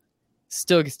hurt.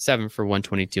 Still gets 7 for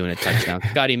 122 and a touchdown.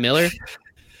 Scotty Miller,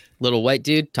 little white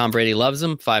dude. Tom Brady loves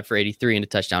him. 5 for 83 and a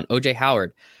touchdown. OJ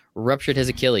Howard ruptured his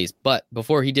Achilles, but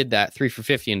before he did that, 3 for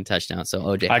 50 and a touchdown. So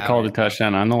OJ I Howard called a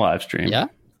touchdown on the live stream. Yeah.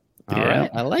 All right.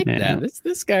 I like that.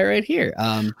 This guy right here.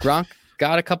 Gronk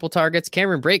got a couple targets.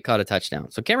 Cameron Brate caught a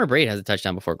touchdown. So Cameron Brate has a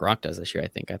touchdown before Gronk does this year, I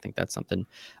think. I think that's something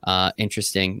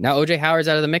interesting. Now OJ Howard's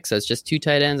out of the mix, so it's just 2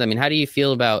 tight ends. I mean, how do you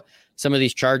feel about some of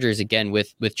these Chargers, again,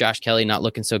 with Josh Kelly not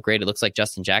looking so great? It looks like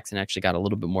Justin Jackson actually got a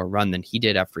little bit more run than he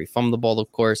did after he fumbled the ball,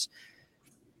 of course.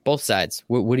 Both sides.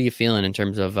 What are you feeling in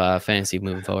terms of fantasy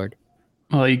moving forward?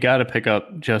 Well, you got to pick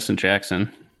up Justin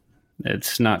Jackson.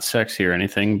 It's not sexy or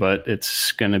anything, but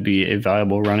it's going to be a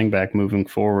viable running back moving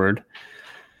forward.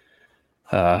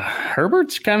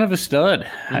 Herbert's kind of a stud.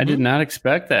 Mm-hmm. I did not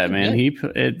expect that, man.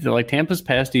 Yeah. Tampa's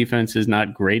pass defense is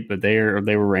not great, but they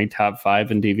were ranked top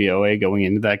 5 in DVOA going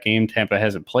into that game. Tampa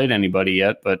hasn't played anybody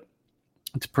yet, but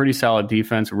it's a pretty solid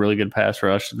defense, a really good pass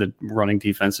rush. The running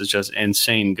defense is just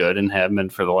insane good and have been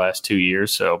for the last 2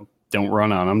 years. So don't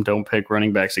run on them. Don't pick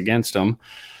running backs against them.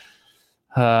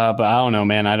 But I don't know,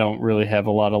 man. I don't really have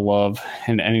a lot of love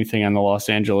in anything on the Los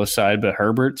Angeles side. But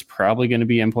Herbert's probably going to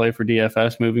be in play for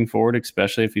DFS moving forward,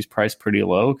 especially if he's priced pretty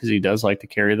low because he does like to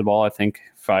carry the ball. I think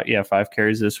 5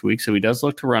 carries this week. So he does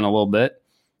look to run a little bit.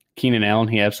 Keenan Allen,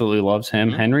 he absolutely loves him.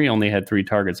 Mm-hmm. Henry only had 3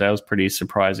 targets. That was pretty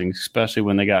surprising, especially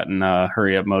when they got in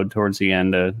hurry-up mode towards the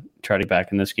end to try to get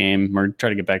back in this game or try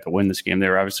to get back to win this game. They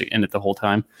were obviously in it the whole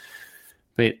time.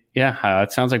 But, yeah,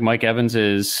 it sounds like Mike Evans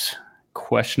is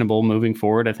questionable moving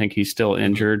forward. I think he's still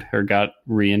injured or got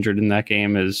re-injured in that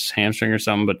game, his hamstring or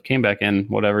something, but came back in,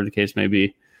 whatever the case may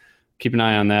be. Keep an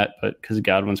eye on that, but because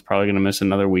Godwin's probably going to miss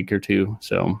another week or 2.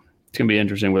 So it's going to be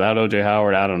interesting. Without OJ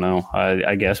Howard, I don't know.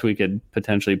 I guess we could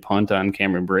potentially punt on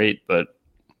Cameron Brate, but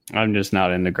I'm just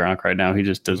not into Gronk right now. He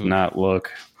just does not look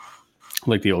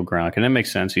like the old Gronk, and it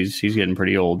makes sense. He's getting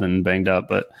pretty old and banged up,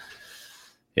 but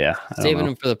yeah. Saving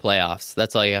him for the playoffs.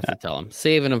 That's all you have to tell him.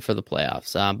 Saving him for the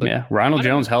playoffs. But yeah, Ronald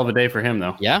Jones, hell of a day for him,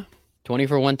 though. Yeah, 20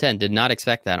 for 110. Did not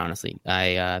expect that, honestly.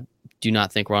 I do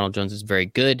not think Ronald Jones is very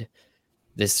good.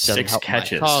 This doesn't 6 help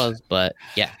catches. my cause, but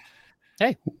yeah.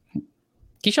 Hey,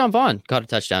 Keyshawn Vaughn caught a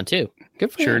touchdown, too.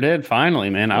 Good for Sure him. did, finally,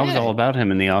 man. I was all about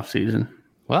him in the offseason.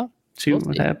 Well, see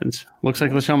what happens. Looks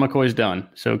like LaShawn McCoy's done.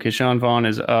 So Keyshawn Vaughn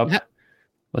is up. Yeah.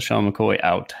 LaShawn McCoy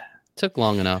out. Took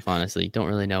long enough, honestly. Don't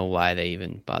really know why they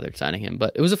even bothered signing him,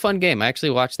 but it was a fun game. I actually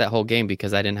watched that whole game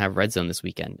because I didn't have Red Zone this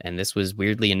weekend, and this was,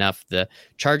 weirdly enough, the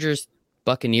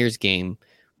Chargers-Buccaneers game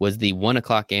was the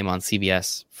 1:00 game on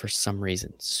CBS for some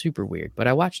reason. Super weird, but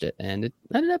I watched it, and it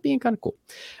ended up being kind of cool.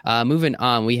 Moving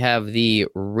on, we have the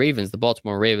Ravens, the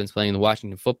Baltimore Ravens, playing the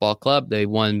Washington Football Club. They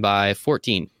won by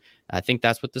 14. I think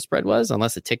that's what the spread was,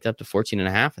 unless it ticked up to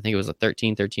 14.5. I think it was a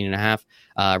 13.5.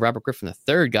 Robert Griffin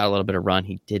III got a little bit of run.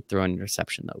 He did throw an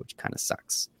interception, though, which kind of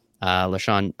sucks.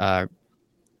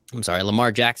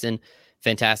 Lamar Jackson,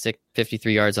 fantastic.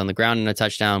 53 yards on the ground and a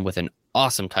touchdown with an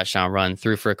awesome touchdown run.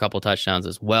 Threw for a couple touchdowns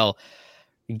as well.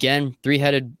 Again,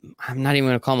 3-headed, I'm not even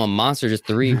going to call him a monster, just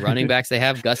 3 running backs they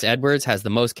have. Gus Edwards has the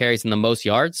most carries and the most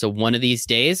yards. So one of these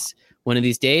days,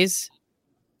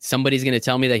 somebody's going to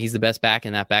tell me that he's the best back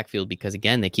in that backfield because,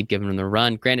 again, they keep giving him the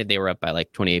run. Granted, they were up by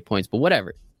like 28 points, but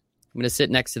whatever. I'm going to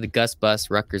sit next to the Gus Bus,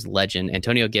 Rutgers legend,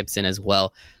 Antonio Gibson as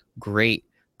well. Great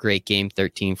game,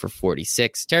 13 for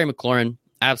 46. Terry McLaurin,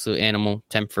 absolute animal,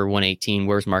 10 for 118.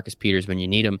 Where's Marcus Peters when you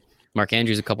need him? Mark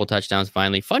Andrews a couple touchdowns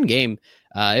finally. Fun game.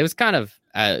 It was kind of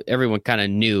everyone kind of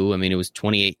knew. I mean, it was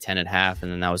 28-10 at half,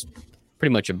 and then that was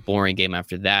pretty much a boring game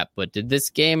after that. But did this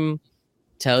game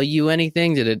tell you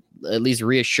anything? Did it at least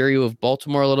reassure you of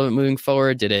Baltimore a little bit moving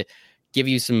forward? Did it give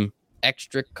you some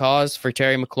extra cause for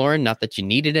Terry McLaurin? Not that you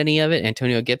needed any of it.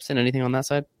 Antonio Gibson, anything on that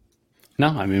side? No,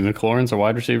 I mean, McLaurin's a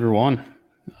wide receiver one.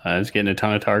 He's getting a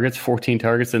ton of targets, 14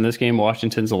 targets in this game.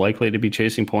 Washington's likely to be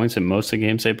chasing points in most of the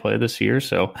games they play this year.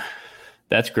 So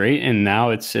that's great. And now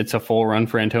it's a full run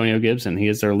for Antonio Gibson. He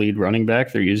is their lead running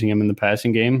back. They're using him in the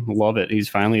passing game. Love it. He's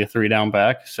finally a 3-down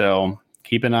back. So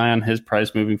keep an eye on his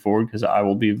price moving forward because I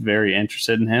will be very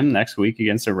interested in him next week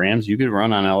against the Rams. You could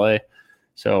run on LA.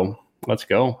 So let's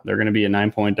go. They're going to be a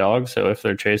 9-point dog. So if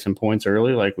they're chasing points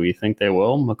early, like we think they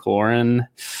will, McLaurin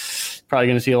probably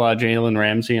going to see a lot of Jalen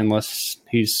Ramsey unless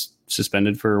he's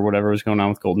suspended for whatever was going on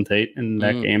with Golden Tate in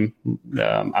that game.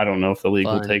 I don't know if the league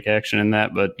will take action in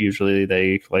that, but usually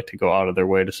they like to go out of their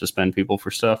way to suspend people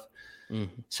for stuff.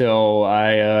 So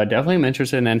I definitely am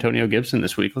interested in Antonio Gibson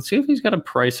this week. Let's see if he's got a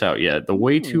price out yet. The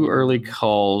way too early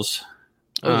calls.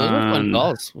 Oh, those are fun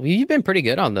calls. Well, you've been pretty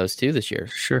good on those too this year.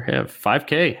 Sure have.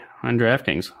 5K on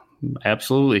DraftKings.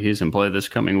 Absolutely, he's in play this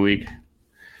coming week.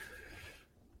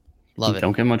 Love it.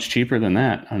 Don't get much cheaper than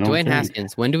that. Dwayne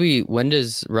Haskins. When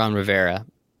does Ron Rivera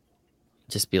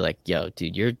just be like, yo,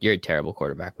 dude, you're a terrible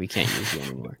quarterback. We can't use you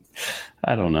anymore.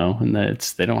 I don't know. And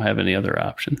they don't have any other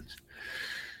options.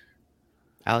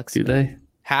 Alex Do Smith? they?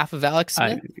 Half of Alex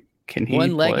Smith? Can he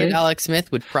One-legged play? Alex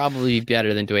Smith would probably be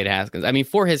better than Dwayne Haskins. I mean,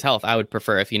 for his health, I would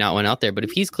prefer if he not went out there. But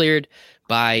if he's cleared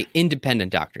by independent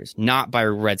doctors, not by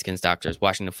Redskins doctors,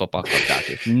 Washington Football Club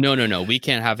doctors, no, we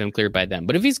can't have him cleared by them.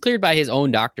 But if he's cleared by his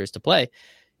own doctors to play,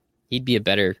 he'd be a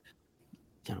better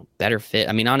fit.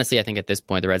 I mean, honestly, I think at this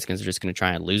point, the Redskins are just going to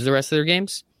try and lose the rest of their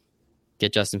games,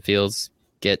 get Justin Fields,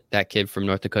 get that kid from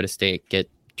North Dakota State, get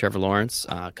Trevor Lawrence,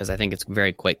 because I think it's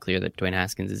quite clear that Dwayne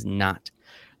Haskins is not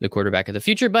the quarterback of the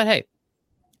future. But hey,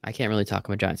 I can't really talk.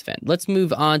 I'm a Giants fan. Let's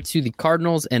move on to the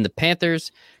Cardinals and the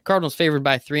Panthers. Cardinals favored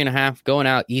by 3.5, going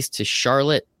out east to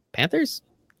Charlotte. Panthers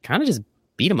kind of just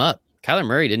beat them up. Kyler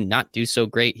Murray did not do so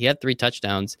great. He had 3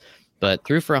 touchdowns, but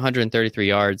threw for 133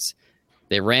 yards.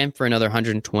 They ran for another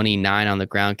 129 on the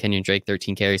ground. Kenyon Drake,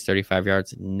 13 carries, 35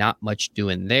 yards. Not much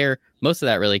doing there. Most of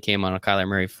that really came on a Kyler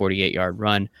Murray 48-yard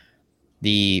run.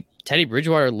 The Teddy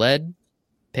Bridgewater-led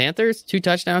Panthers, 2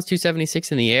 touchdowns,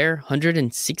 276 in the air,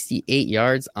 168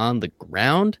 yards on the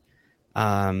ground.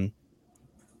 What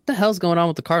the hell's going on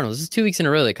with the Cardinals? This is 2 weeks in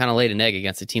a row they kind of laid an egg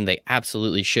against a team they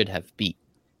absolutely should have beat.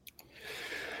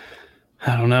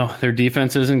 I don't know. Their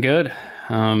defense isn't good.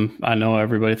 I know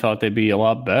everybody thought they'd be a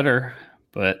lot better,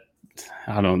 but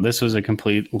I don't know. This was a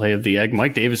complete lay of the egg.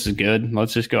 Mike Davis is good.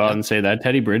 Let's just go out and say that.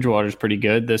 Teddy Bridgewater is pretty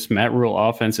good. This Matt Rule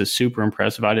offense is super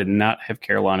impressive. I did not have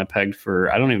Carolina pegged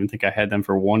for, I don't even think I had them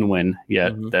for 1 win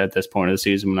yet at this point of the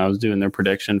season when I was doing their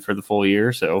prediction for the full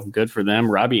year. So good for them.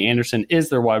 Robbie Anderson is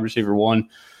their wide receiver 1.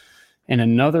 And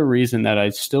another reason that I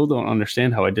still don't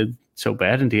understand how I did so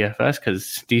bad in DFS,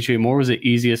 because DJ Moore was the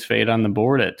easiest fade on the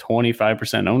board at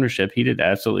 25% ownership. He did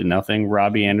absolutely nothing.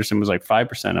 Robbie Anderson was like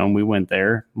 5% owned. We went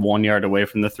there 1 yard away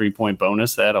from the 3-point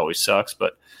bonus. That always sucks,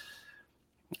 but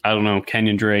I don't know.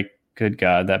 Kenyon Drake, good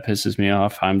God, that pisses me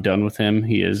off. I'm done with him.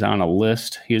 He is on a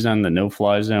list. He is on the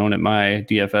no-fly zone at my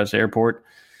DFS airport.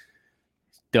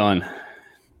 Done.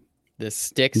 The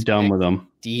sticks done with him.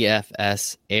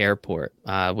 DFS airport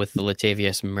with the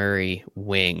Latavius Murray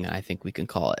wing, I think we can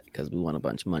call it, because we won a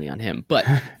bunch of money on him. But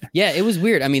yeah, it was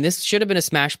weird. I mean, this should have been a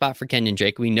smash spot for Kenyon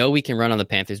Drake. We know we can run on the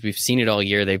Panthers. We've seen it all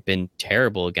year. They've been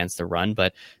terrible against the run,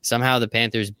 but somehow the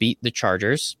Panthers beat the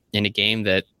Chargers in a game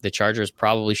that the Chargers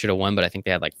probably should have won, but I think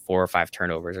they had like 4 or 5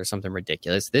 turnovers or something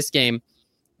ridiculous. This game,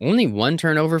 only 1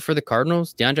 turnover for the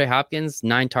Cardinals. DeAndre Hopkins,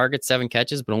 9 targets, 7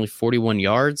 catches, but only 41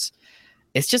 yards.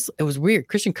 It was weird.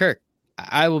 Christian Kirk,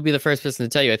 I will be the first person to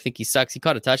tell you, I think he sucks. He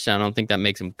caught a touchdown. I don't think that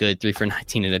makes him good. 3 for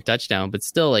 19 and a touchdown, but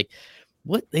still, like,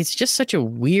 what? It's just such a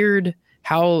weird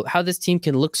how this team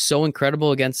can look so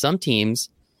incredible against some teams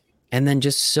and then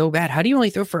just so bad. How do you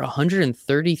only throw for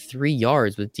 133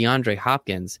 yards with DeAndre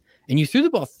Hopkins and you threw the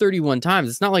ball 31 times?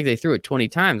 It's not like they threw it 20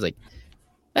 times. Like,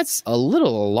 that's a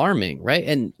little alarming, right?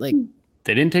 And like,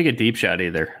 they didn't take a deep shot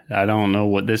either. I don't know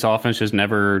what this offense just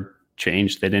never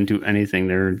changed. They didn't do anything.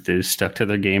 They stuck to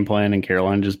their game plan, and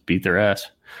Carolina just beat their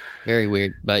ass. Very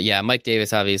weird. But yeah, Mike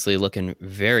Davis obviously looking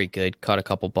very good. Caught a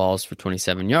couple balls for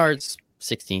 27 yards,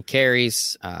 16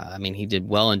 carries. I mean, he did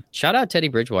well. And shout out Teddy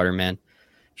Bridgewater, man.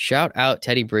 Shout out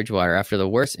Teddy Bridgewater. After the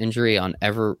worst injury on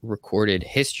ever recorded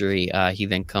history, he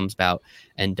then comes out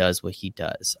and does what he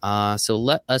does. So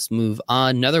let us move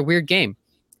on. Another weird game.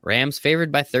 Rams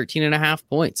favored by 13.5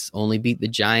 points, only beat the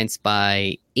Giants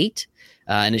by 8.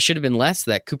 And it should have been less.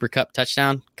 That Cooper Kupp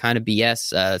touchdown, kind of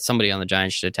BS. Somebody on the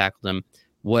Giants should have tackled him.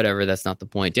 Whatever, that's not the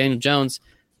point. Daniel Jones,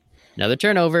 another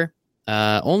turnover.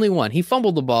 Only one. He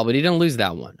fumbled the ball, but he didn't lose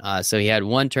that one. So he had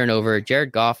one turnover.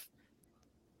 Jared Goff,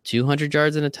 200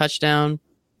 yards and a touchdown.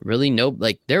 Really,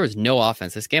 there was no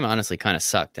offense. This game honestly kind of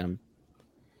sucked. And I'm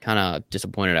kind of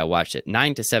disappointed I watched it.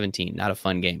 9-17, not a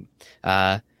fun game.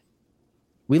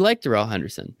 We like Darrell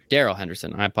Henderson.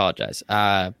 I apologize.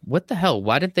 What the hell?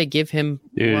 Why did they give him?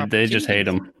 Dude, they just hate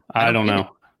him. I don't know.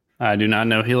 I do not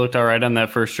know. He looked all right on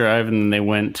that first drive, and then they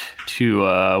went to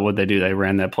what'd they do? They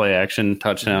ran that play action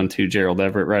touchdown to Gerald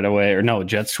Everett right away, or no,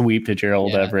 jet sweep to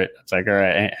Gerald Everett. It's like, all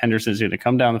right, Henderson's going to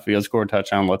come down the field, score a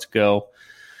touchdown. Let's go.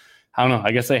 I don't know.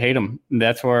 I guess they hate him.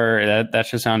 That's where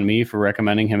that's just on me for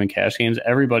recommending him in cash games.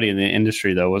 Everybody in the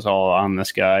industry though was all on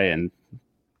this guy, and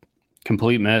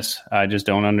complete miss. I just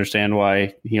don't understand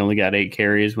why he only got 8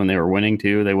 carries when they were winning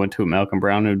too. They went to Malcolm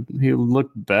Brown, who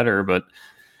looked better, but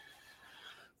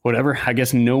whatever. I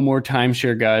guess no more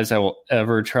timeshare guys I will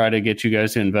ever try to get you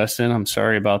guys to invest in. I'm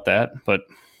sorry about that, but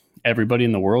everybody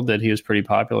in the world did. He was a pretty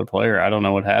popular player. I don't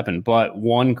know what happened, but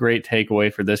one great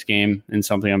takeaway for this game and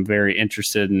something I'm very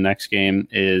interested in next game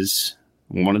is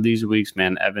one of these weeks,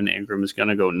 man, Evan Ingram is going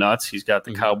to go nuts. He's got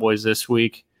the Cowboys this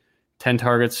week, 10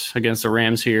 targets against the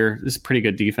Rams here. This is pretty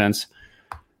good defense.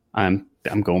 I'm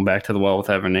going back to the well with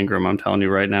Evan Ingram. I'm telling you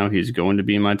right now, he's going to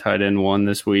be my tight end 1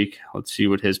 this week. Let's see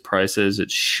what his price is.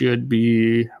 It should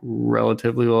be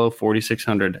relatively low,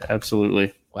 4,600.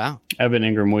 Absolutely. Wow. Evan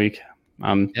Ingram week.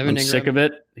 I'm sick of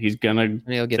it.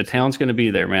 The talent's going to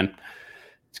be there, man.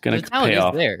 It's going to pay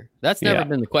off. There. That's never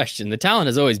been the question. The talent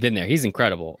has always been there. He's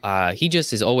incredible. He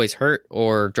just is always hurt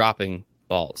or dropping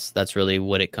balls. That's really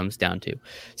what it comes down to.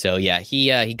 So yeah,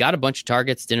 he got a bunch of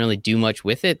targets, didn't really do much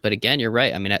with it. But again, you're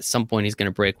right. I mean, at some point he's going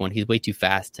to break one. He's way too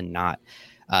fast to not.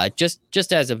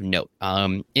 Just as of note,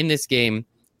 in this game,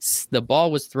 the ball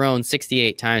was thrown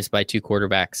 68 times by 2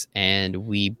 quarterbacks, and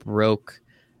we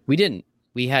didn't.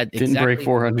 We had didn't break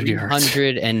 400 yards.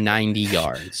 190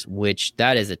 yards, which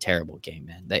that is a terrible game,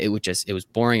 man. It was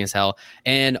boring as hell.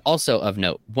 And also of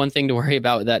note, one thing to worry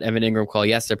about with that Evan Ingram call.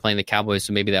 Yes, they're playing the Cowboys,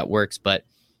 so maybe that works. But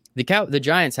the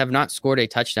Giants have not scored a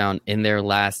touchdown in their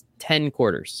last 10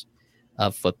 quarters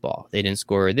of football. They didn't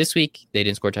score this week. They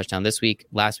didn't score a touchdown this week.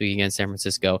 Last week against San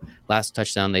Francisco, last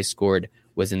touchdown they scored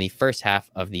was in the first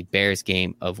half of the Bears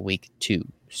game of week 2.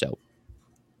 So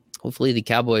hopefully the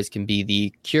Cowboys can be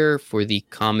the cure for the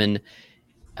common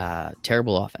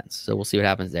terrible offense. So we'll see what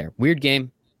happens there. Weird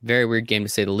game. Very weird game to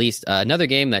say the least. Another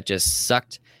game that just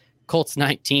sucked. Colts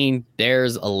 19,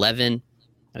 Bears 11.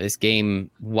 This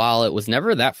game, while it was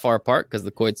never that far apart because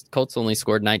the Colts only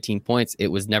scored 19 points, it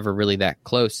was never really that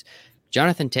close.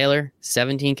 Jonathan Taylor,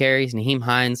 17 carries. Nyheim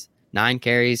Hines, 9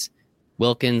 carries.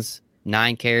 Wilkins,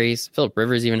 9 carries. Phillip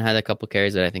Rivers even had a couple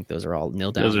carries, but I think those are all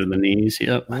nil down. Those are the knees,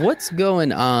 yep. What's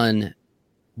going on?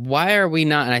 Why are we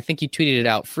not, and I think you tweeted it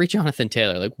out, free Jonathan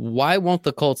Taylor. Like, why won't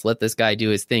the Colts let this guy do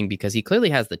his thing? Because he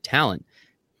clearly has the talent,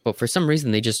 but for some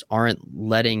reason they just aren't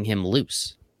letting him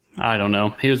loose. I don't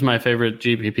know. He was my favorite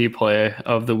GPP play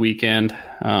of the weekend.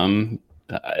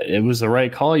 It was the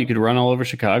right call. You could run all over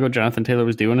Chicago. Jonathan Taylor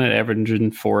was doing it,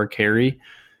 averaging 4 a carry.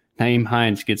 Nyheim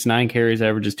Hines gets 9 carries,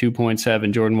 averages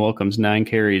 2.7. Jordan Wilkins, 9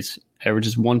 carries,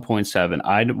 averages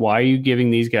 1.7. Why are you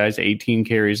giving these guys 18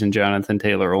 carries and Jonathan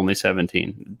Taylor only 17?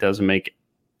 It doesn't make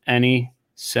any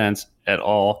sense at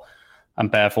all. I'm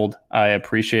baffled. I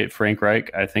appreciate Frank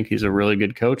Reich. I think he's a really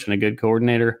good coach and a good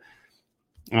coordinator.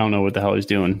 I don't know what the hell he's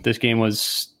doing. This game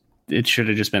it should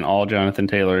have just been all Jonathan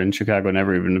Taylor, and Chicago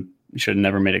should have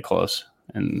never made it close.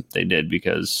 And they did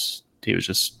because he was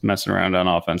just messing around on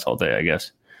offense all day, I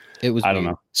guess. I don't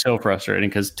know. So frustrating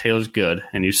because Taylor's good,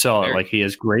 and you saw it. Like, he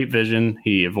has great vision.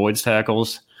 He avoids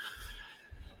tackles.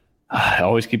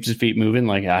 Always keeps his feet moving.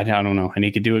 Like, I don't know. And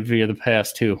he could do it via the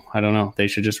pass, too. I don't know. They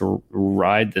should just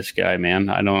ride this guy, man.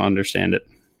 I don't understand it.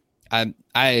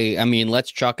 I mean, let's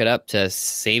chalk it up to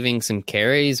saving some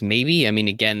carries, maybe. I mean,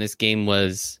 again, this game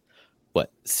was,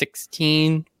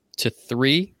 16-3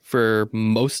 for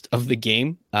most of the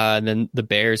game. And then the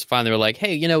Bears finally were like,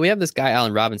 hey, we have this guy,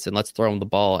 Allen Robinson. Let's throw him the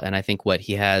ball. And I think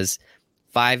he has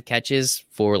 5 catches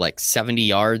for 70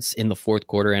 yards in the fourth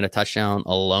quarter and a touchdown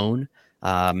alone.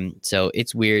 So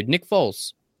it's weird. Nick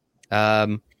Foles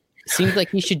seems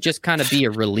like he should just kind of be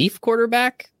a relief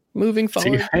quarterback moving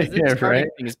forward. Yeah, right.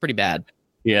 It's pretty bad.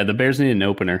 Yeah, the Bears need an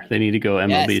opener. They need to go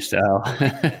MLB style.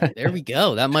 There we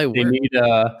go. That might work. They need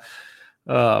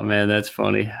oh man, that's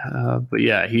funny. But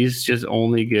yeah, he's just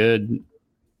only good,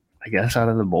 I guess, out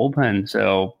of the bullpen.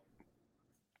 So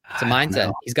It's a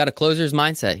mindset. He's got a closer's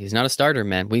mindset. He's not a starter,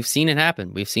 man. We've seen it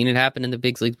happen. We've seen it happen in the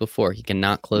big leagues before. He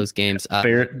cannot close games.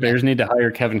 Bears need to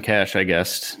hire Kevin Cash, I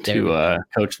guess, to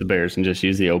coach the Bears and just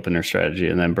use the opener strategy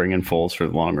and then bring in Foles for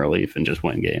the long relief and just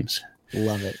win games.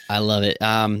 Love it. I love it.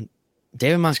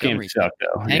 David Montgomery,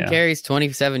 10 carries,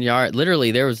 27 yards.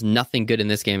 Literally, there was nothing good in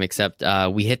this game except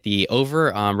we hit the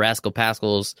over on Rascal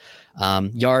Pascal's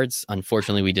yards.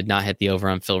 Unfortunately, we did not hit the over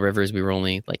on Phil Rivers. We were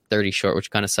only like 30 short, which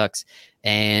kind of sucks.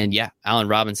 And yeah, Allen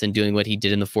Robinson doing what he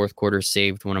did in the fourth quarter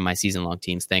saved one of my season-long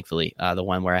teams, thankfully. The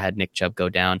one where I had Nick Chubb go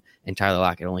down and Tyler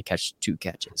Lockett only catch 2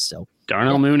 catches. So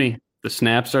Darnell Mooney, the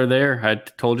snaps are there. I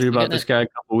told you about this guy a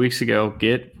couple weeks ago.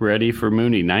 Get ready for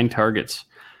Mooney. 9 targets.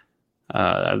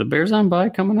 Are the Bears on bye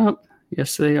coming up?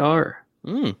 Yes, they are.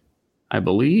 I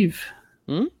believe.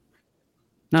 No.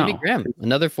 Jimmy Graham,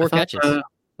 another 4 catches.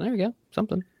 There we go.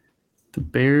 Something. The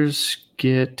Bears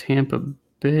get Tampa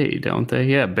Bay, don't they?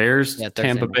 Yeah, Bears,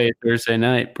 Tampa Bay Thursday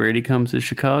night. Brady comes to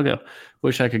Chicago.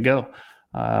 Wish I could go.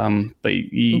 But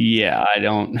yeah, I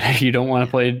don't. You don't want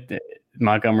to play.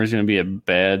 Montgomery's going to be a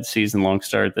bad season-long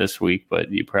start this week,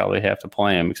 but you probably have to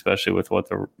play him, especially with what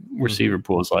the receiver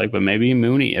pool is like. But maybe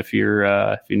Mooney, if you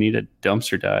need a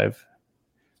dumpster dive,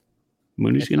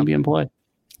 Mooney's going to be in play.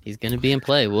 He's going to be in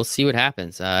play. We'll see what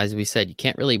happens. As we said, you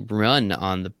can't really run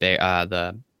on the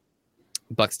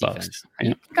Bucs defense.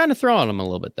 Yeah. Kind of throw on them a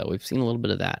little bit, though. We've seen a little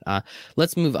bit of that.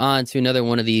 Let's move on to another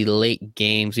one of the late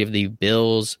games. We have the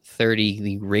Bills 30,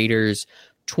 the Raiders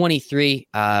 23.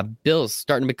 Bills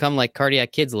starting to become like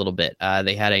cardiac kids a little bit.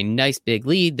 They had a nice big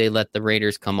lead. They let the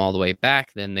Raiders come all the way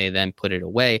back. Then they put it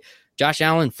away. Josh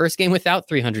Allen, first game without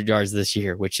 300 yards this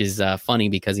year, which is funny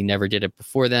because he never did it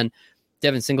before then.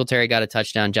 Devin Singletary got a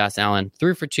touchdown. Josh Allen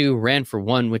threw for 2, ran for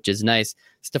 1, which is nice.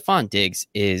 Stephon Diggs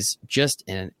is just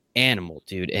an animal,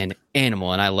 dude, an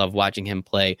animal. And I love watching him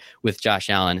play with Josh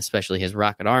Allen, especially his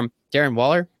rocket arm. Darren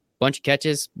Waller, bunch of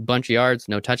catches, bunch of yards,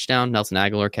 no touchdown. Nelson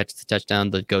Aguilar catches the touchdown.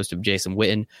 The ghost of Jason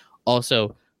Witten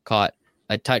also caught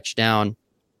a touchdown.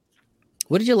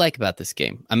 What did you like about this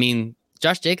game? I mean,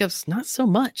 Josh Jacobs, not so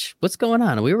much. What's going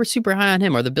on? We were super high on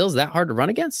him. Are the Bills that hard to run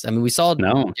against? I mean, we saw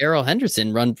Darrell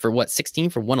Henderson run for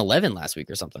 16 for 111 last week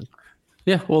or something.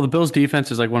 Yeah, well, the Bills defense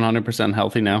is like 100%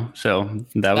 healthy now, so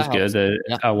that was good.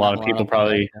 A lot of people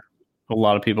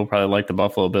probably like the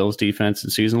Buffalo Bills defense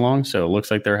season long, so it looks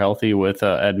like they're healthy with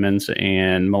Edmonds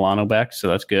and Milano back, so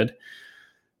that's good.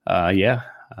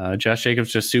 Josh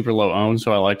Jacobs just super low owned,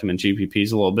 so I liked him in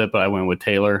GPPs a little bit, but I went with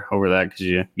Taylor over that because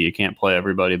you can't play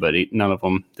everybody, but none of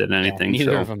them did anything.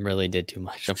 Neither of them really did too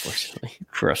much, unfortunately.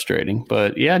 Frustrating.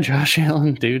 But yeah, Josh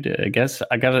Allen, dude, I guess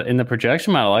I got it in the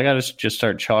projection model. I got to just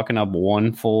start chalking up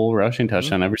 1 full rushing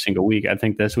touchdown every single week. I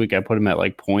think this week I put him at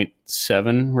like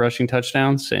 0.7 rushing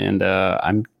touchdowns, and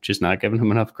I'm just not giving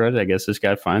him enough credit. I guess this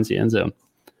guy finds the end zone.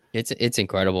 It's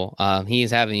incredible. He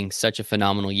is having such a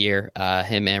phenomenal year.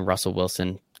 Him and Russell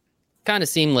Wilson kind of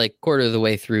seem like quarter of the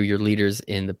way through your leaders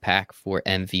in the pack for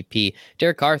MVP.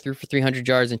 Derek Carr threw for 300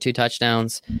 yards and 2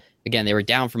 touchdowns. Again, they were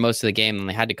down for most of the game and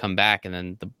they had to come back, and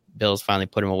then the Bills finally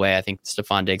put him away. I think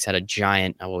Stephon Diggs had a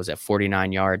giant,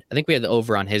 49-yard. I think we had the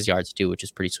over on his yards too, which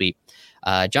is pretty sweet.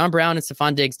 John Brown and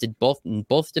Stephon Diggs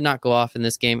both did not go off in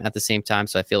this game at the same time,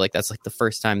 so I feel like that's like the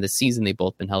first time this season they've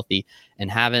both been healthy and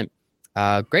haven't.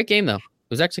 Great game, though. It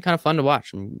was actually kind of fun to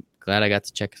watch. I'm glad I got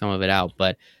to check some of it out,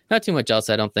 but not too much else,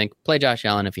 I don't think. Play Josh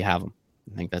Allen if you have him.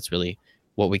 I think that's really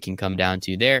what we can come down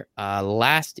to there.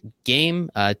 Last game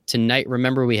tonight.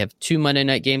 Remember, we have 2 Monday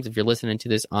night games if you're listening to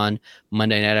this on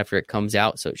Monday night after it comes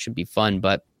out, so it should be fun.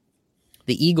 But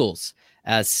the Eagles,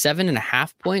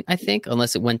 7.5 point, I think,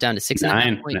 unless it went down to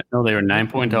 6.5 point. No, they were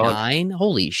 9-point dogs. 9?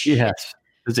 Holy shit. Yes.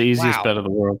 It's the easiest bet of the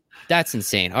world. That's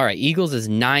insane. All right. Eagles is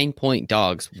 9-point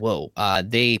dogs. Whoa.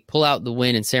 They pull out the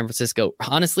win in San Francisco.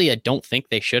 Honestly, I don't think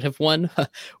they should have won,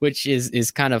 which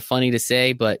is kind of funny to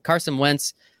say. But Carson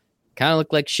Wentz kind of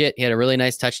looked like shit. He had a really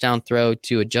nice touchdown throw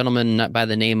to a gentleman by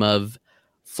the name of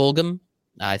Fulgham.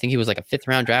 I think he was like a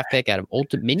 5th-round draft pick out of Old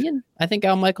Dominion, I think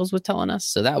Al Michaels was telling us.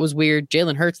 So that was weird.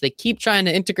 Jalen Hurts, they keep trying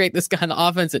to integrate this guy in the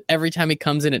offense, and every time he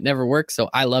comes in, it never works. So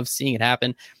I love seeing it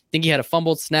happen. I think he had a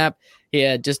fumbled snap. He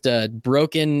had just a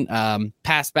broken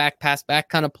pass back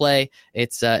kind of play.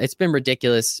 It's been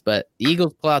ridiculous, but the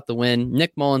Eagles pull out the win.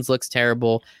 Nick Mullins looks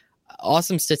terrible.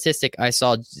 Awesome statistic I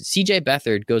saw. CJ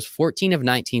Beathard goes 14 of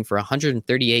 19 for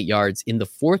 138 yards in the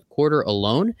fourth quarter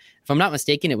alone. If I'm not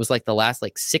mistaken, it was like the last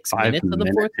 6 minutes of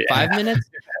the fourth. 5 minutes.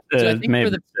 So I think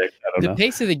for the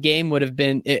pace of the game would have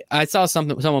been. I saw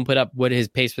someone put up what his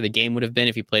pace for the game would have been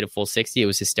if he played a full 60. It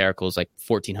was hysterical. It was like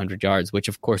 1,400 yards, which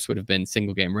of course would have been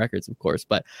single game records, of course.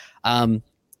 But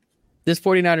this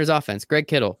 49ers offense, Greg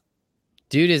Kittle,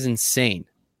 dude is insane.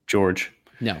 George.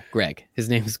 No, Greg. His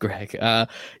name is Greg.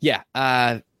 Yeah.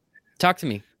 Talk to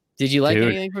me. Did you like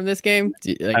anything from this game?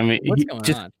 What's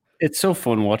going on? It's so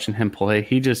fun watching him play.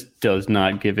 He just does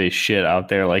not give a shit out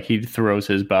there. Like, he throws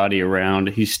his body around.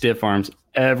 He stiff arms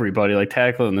everybody. Like,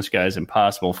 tackling this guy is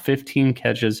impossible. 15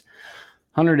 catches,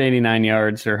 189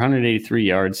 yards or 183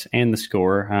 yards, and the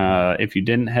score. If you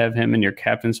didn't have him in your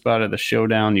captain spot at the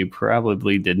showdown, you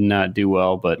probably did not do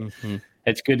well. But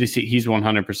it's good to see he's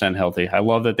 100% healthy. I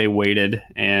love that they waited,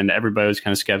 and everybody was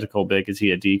kind of skeptical. Big, is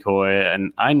he a decoy?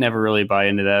 And I never really buy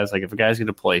into that. It's like, if a guy's going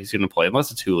to play, he's going to play,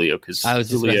 unless it's Julio. Because I was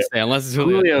just going to say, unless it's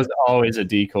Julio. Julio's always a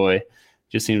decoy.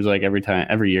 Just seems like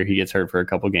every year he gets hurt for a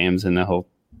couple games, and then he'll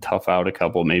tough out a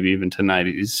couple. Maybe even tonight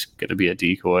he's going to be a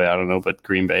decoy. I don't know, but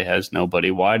Green Bay has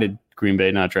nobody. Why did Green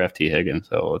Bay not draft T. Higgins?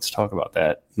 So let's talk about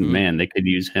that. Man, they could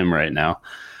use him right now.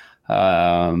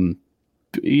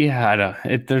 Yeah,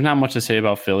 there's not much to say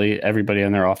about Philly. Everybody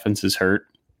on their offense is hurt.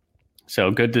 So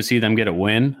good to see them get a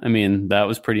win. I mean, that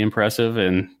was pretty impressive.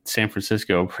 And San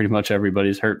Francisco, pretty much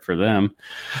everybody's hurt for them.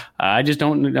 I just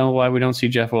don't know why we don't see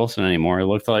Jeff Wilson anymore. It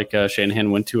looked like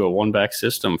Shanahan went to a one-back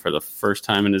system for the first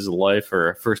time in his life,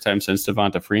 or first time since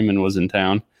Devonta Freeman was in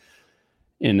town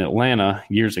in Atlanta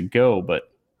years ago. But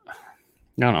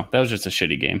no, that was just a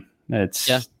shitty game.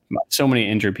 It's so many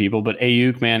injured people. But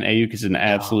Ayuk is an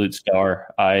absolute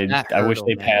star. I wish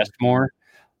they passed more.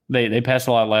 They passed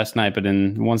a lot last night, but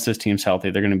once this team's healthy,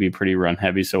 they're going to be pretty run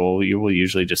heavy. So you will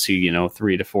usually just see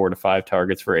 3 to 4 to 5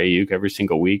 targets for Ayuk every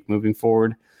single week moving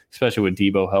forward, especially with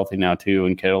Debo healthy now too,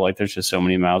 and Kittle. Like, there's just so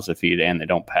many mouths to feed, and they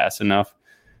don't pass enough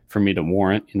for me to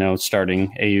warrant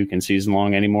starting Ayuk in season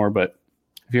long anymore. But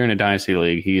if you're in a dynasty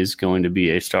league, he is going to be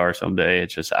a star someday.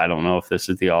 It's just, I don't know if this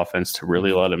is the offense to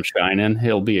really let him shine in.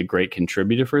 He'll be a great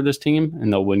contributor for this team,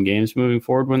 and they'll win games moving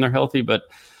forward when they're healthy. But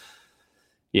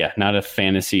yeah, not a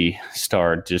fantasy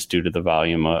star just due to the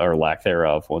volume or lack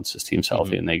thereof once this team's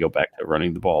healthy and they go back to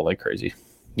running the ball like crazy.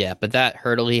 Yeah, but that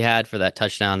hurdle he had for that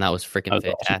touchdown, that was freaking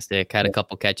fantastic. Awesome. Had a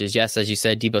couple catches. Yes, as you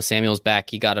said, Debo Samuel's back.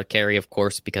 He got a carry, of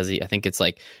course, because I think it's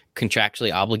like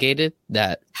contractually obligated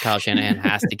that Kyle Shanahan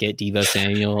has to get Debo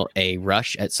Samuel a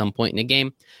rush at some point in the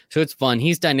game. So it's fun.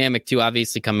 He's dynamic too,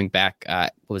 obviously coming back.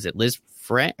 What was it, Liz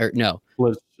Frank? Or no.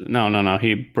 No.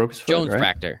 He broke his foot, Jones right?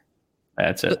 fracture.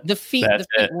 That's it. The feet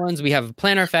ones, we have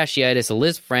plantar fasciitis, a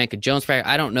Liz Frank, a Jones fracture.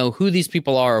 I don't know who these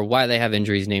people are or why they have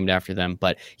injuries named after them,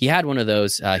 but he had one of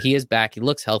those. He is back. He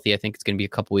looks healthy. I think it's going to be a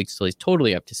couple weeks till he's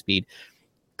totally up to speed.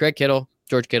 George Kittle,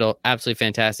 absolutely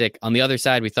fantastic. On the other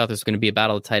side, we thought this was going to be a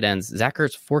battle of tight ends. Zach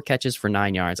Ertz, 4 catches for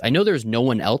 9 yards. I know there's no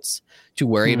one else to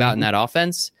worry about in that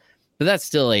offense, but that's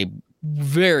still a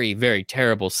very, very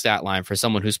terrible stat line for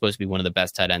someone who's supposed to be one of the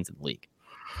best tight ends in the league.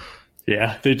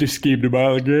 Yeah, they just schemed him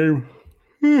out of the game.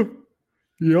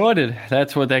 Yawded.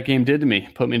 That's what that game did to me.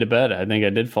 Put me to bed. I think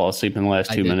I did fall asleep in the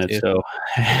last 2 minutes. Too. So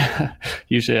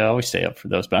usually I always stay up for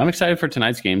those. But I'm excited for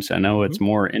tonight's games. I know it's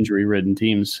more injury-ridden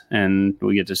teams, and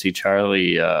we get to see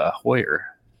Charlie Hoyer.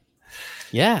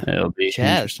 Yeah. It'll be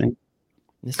interesting.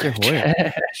 Mr.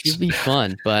 Hoyer. Should be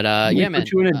fun. But yeah, man.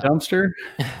 Put you in a dumpster?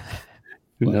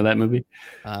 You know that movie?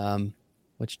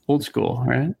 Which Old School,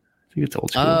 right? I think it's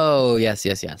Old School. Oh, yes.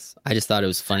 I just thought it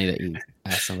was funny that you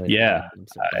asked somebody. Yeah,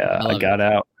 I got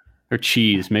out. Or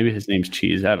Cheese. Maybe his name's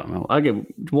Cheese. I don't know. I could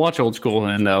watch Old School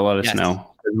and let us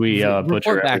know. We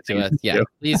report back to us. Yeah,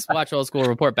 please watch Old School.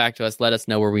 Report back to us. Let us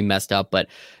know where we messed up. But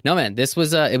no, man, it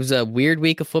was a weird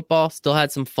week of football. Still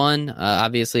had some fun.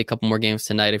 Obviously, a couple more games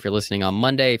tonight. If you're listening on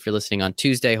Monday, if you're listening on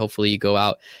Tuesday, hopefully you go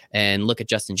out and look at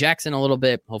Justin Jackson a little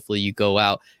bit. Hopefully you go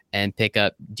out and pick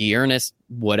up D'Ernest,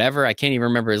 whatever. I can't even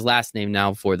remember his last name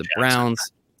now for the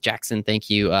Browns. Jackson, thank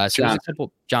you.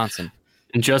 Johnson.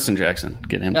 And Justin Jackson.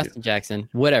 Get him. Justin Jackson,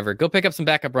 whatever. Go pick up some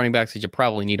backup running backs because you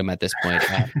probably need them at this point.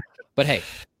 But hey,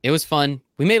 it was fun.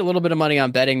 We made a little bit of money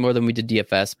on betting, more than we did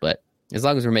DFS, but as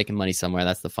long as we're making money somewhere,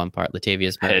 that's the fun part.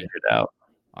 Latavius Murray. It out.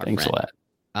 Thanks friend.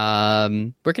 A lot.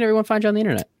 Where can everyone find you on the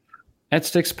internet? At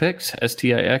Sticks Picks,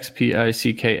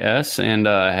 STIXPICKS, and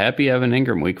happy Evan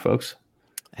Ingram week, folks.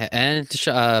 And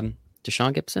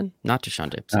Deshaun Gibson? Not Deshaun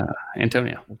Gibson.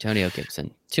 Antonio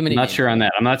Gibson. Too many. I'm not sure on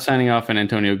that. I'm not signing off an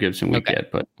Antonio Gibson week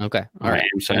yet, but okay. All right.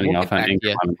 I'm signing off on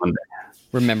Ingram on Monday.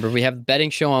 Remember, we have the betting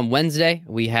show on Wednesday.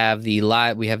 We have the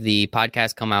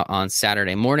podcast come out on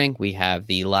Saturday morning. We have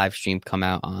the live stream come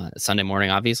out on Sunday morning.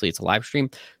 Obviously, it's a live stream.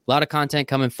 A lot of content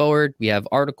coming forward. We have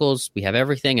articles. We have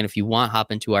everything. And if you want,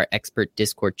 hop into our expert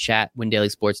Discord chat,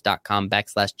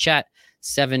 windailysports.com/chat.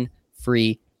 7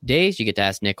 free days. You get to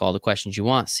ask Nick all the questions you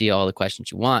want, see all the questions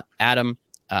you want. Adam,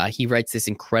 he writes this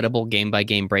incredible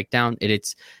game-by-game breakdown.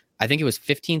 I think it was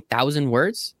 15,000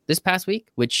 words this past week,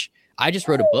 which I just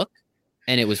wrote a book.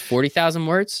 and it was 40,000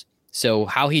 words. So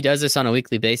how he does this on a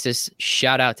weekly basis,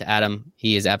 shout out to Adam.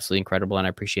 He is absolutely incredible, and I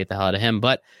appreciate the hell out of him.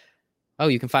 But,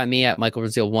 you can find me at Michael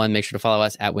Brazil1. Make sure to follow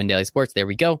us at Win Daily Sports. There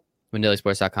we go.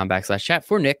 WinDailySports.com/chat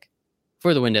for Nick,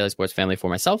 for the Win Daily Sports family, for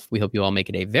myself. We hope you all make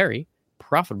it a very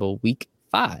profitable week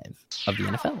 5 of the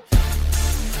NFL.